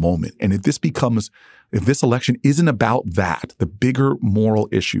moral moment. And if this election isn't about that, the bigger moral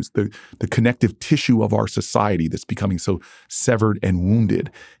issues, the connective tissue of our society that's becoming so severed and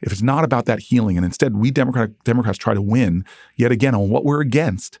wounded, if it's not about that healing, and instead we Democrats try to win yet again on what we're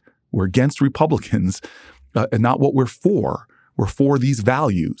against Republicans, and not what we're for. We're for these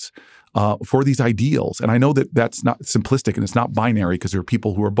values, for these ideals. And I know that that's not simplistic and it's not binary, because there are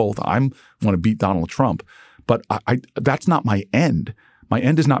people who are both. I want to beat Donald Trump, but that's not my end. My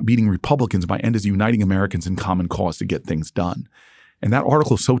end is not beating Republicans. My end is uniting Americans in common cause to get things done. And that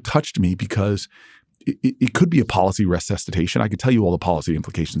article so touched me because it could be a policy resuscitation. I could tell you all the policy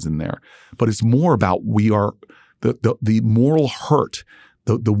implications in there, but it's more about the moral hurt,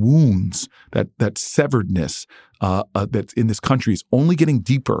 the wounds, that severedness that's in this country is only getting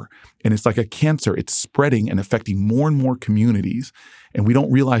deeper. And it's like a cancer. It's spreading and affecting more and more communities. And we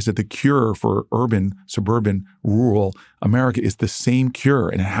don't realize that the cure for urban, suburban, rural America is the same cure.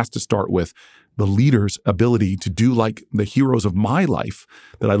 And it has to start with the leader's ability to do like the heroes of my life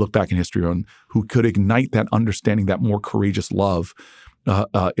that I look back in history on, who could ignite that understanding, that more courageous love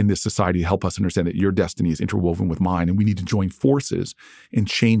in this society to help us understand that your destiny is interwoven with mine. And we need to join forces in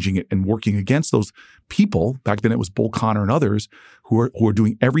changing it and working against those people. Back then it was Bull Connor and others who are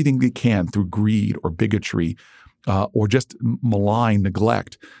doing everything they can through greed or bigotry or just malign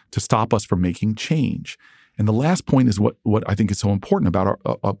neglect to stop us from making change. And the last point is what I think is so important about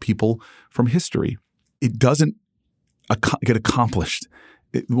our people from history. It doesn't get accomplished.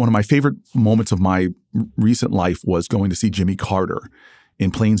 One of my favorite moments of my recent life was going to see Jimmy Carter in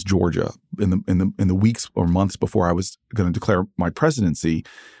Plains, Georgia, in the weeks or months before I was going to declare my presidency,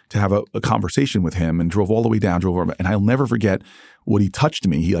 to have a conversation with him, and drove all the way down, and I'll never forget what he touched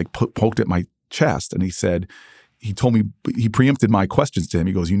me. He poked at my chest, and he told me, he preempted my questions to him.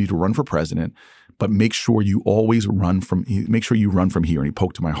 He goes, "You need to run for president, but make sure you run from here. And he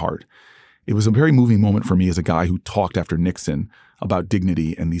poked to my heart. It was a very moving moment for me as a guy who talked after Nixon about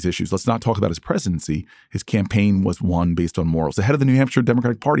dignity and these issues. Let's not talk about his presidency. His campaign was won based on morals. The head of the New Hampshire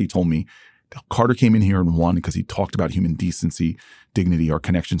Democratic Party told me Carter came in here and won because he talked about human decency, dignity, our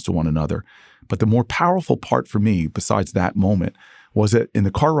connections to one another. But the more powerful part for me, besides that moment, was that in the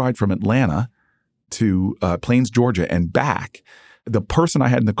car ride from Atlanta to Plains, Georgia, and back, the person I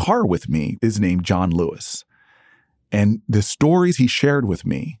had in the car with me is named John Lewis. And the stories he shared with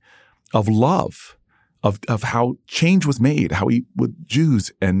me of love, of how change was made, how he with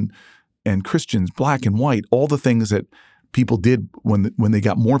Jews and Christians, black and white, all the things that people did when they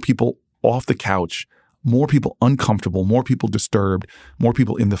got more people off the couch, more people uncomfortable, more people disturbed, more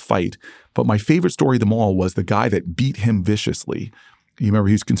people in the fight. But my favorite story of them all was the guy that beat him viciously. You remember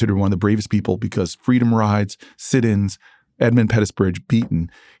he was considered one of the bravest people because freedom rides, sit-ins, Edmund Pettus Bridge beaten.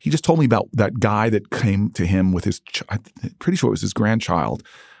 He just told me about that guy that came to him with I'm pretty sure it was his grandchild,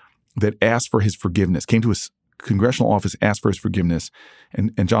 that asked for his forgiveness, came to his congressional office, asked for his forgiveness.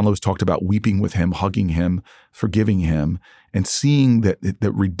 And John Lewis talked about weeping with him, hugging him, forgiving him, and seeing that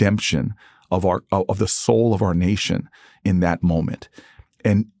redemption of the soul of our nation in that moment.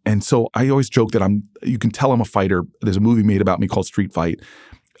 And so I always joke that you can tell I'm a fighter. There's a movie made about me called Street Fight.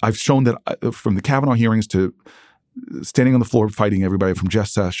 I've shown that from the Kavanaugh hearings to standing on the floor fighting everybody from Jeff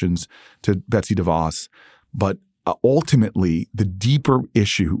Sessions to Betsy DeVos. But ultimately, the deeper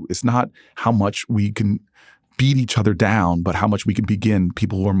issue is not how much we can beat each other down, but how much we can begin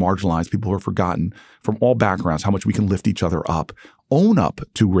people who are marginalized, people who are forgotten from all backgrounds, how much we can lift each other up, own up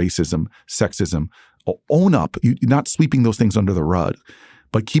to racism, sexism, own up, you're not sweeping those things under the rug,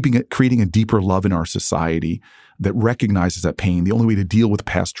 but creating a deeper love in our society that recognizes that pain. The only way to deal with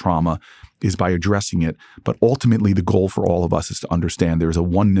past trauma is by addressing it. But ultimately, the goal for all of us is to understand there is a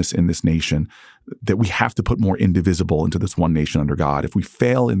oneness in this nation, that we have to put more indivisible into this one nation under God. If we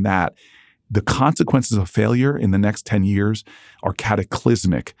fail in that, the consequences of failure in the next 10 years are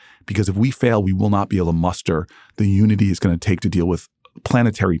cataclysmic, because if we fail, we will not be able to muster the unity it's going to take to deal with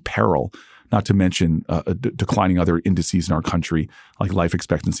planetary peril, not to mention declining other indices in our country, like life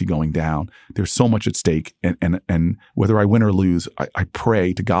expectancy going down. There's so much at stake. And whether I win or lose, I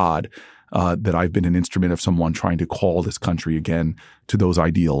pray to God that I've been an instrument of someone trying to call this country again to those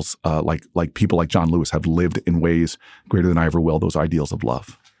ideals, like people like John Lewis have lived in ways greater than I ever will, those ideals of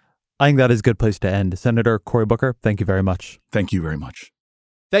love. I think that is a good place to end. Senator Cory Booker, thank you very much. Thank you very much.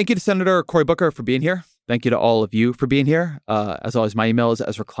 Thank you to Senator Cory Booker for being here. Thank you to all of you for being here. As always, my email is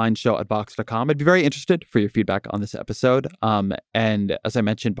ezrakleinshow@vox.com. I'd be very interested for your feedback on this episode. And as I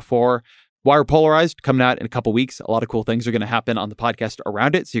mentioned before, Wire Polarized coming out in a couple weeks. A lot of cool things are going to happen on the podcast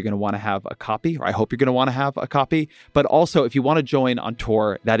around it. So you're going to want to have a copy, or I hope you're going to want to have a copy. But also, if you want to join on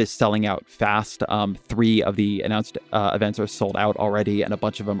tour, that is selling out fast. 3 of the announced events are sold out already, and a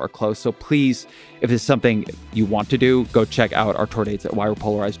bunch of them are close. So please, if this is something you want to do, go check out our tour dates at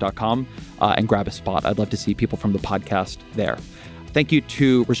wirepolarized.com and grab a spot. I'd love to see people from the podcast there. Thank you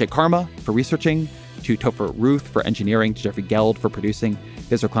to Rajesh Karma for researching, to Topher Ruth for engineering, to Jeffrey Geld for producing.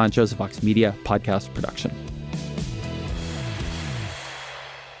 Ezra Klein Show's a Vox Media podcast production.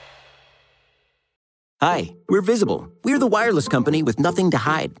 Hi, we're Visible. We're the wireless company with nothing to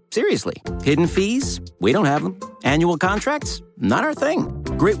hide. Seriously. Hidden fees? We don't have them. Annual contracts? Not our thing.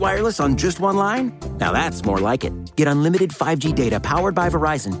 Great wireless on just one line? Now that's more like it. Get unlimited 5G data powered by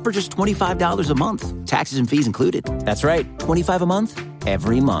Verizon for just $25 a month. Taxes and fees included. That's right, $25 a month,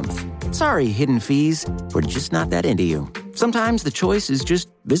 every month. Sorry, hidden fees. We're just not that into you. Sometimes the choice is just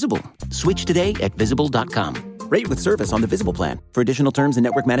Visible. Switch today at Visible.com. Rate with service on the Visible plan. For additional terms and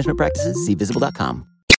network management practices, see Visible.com.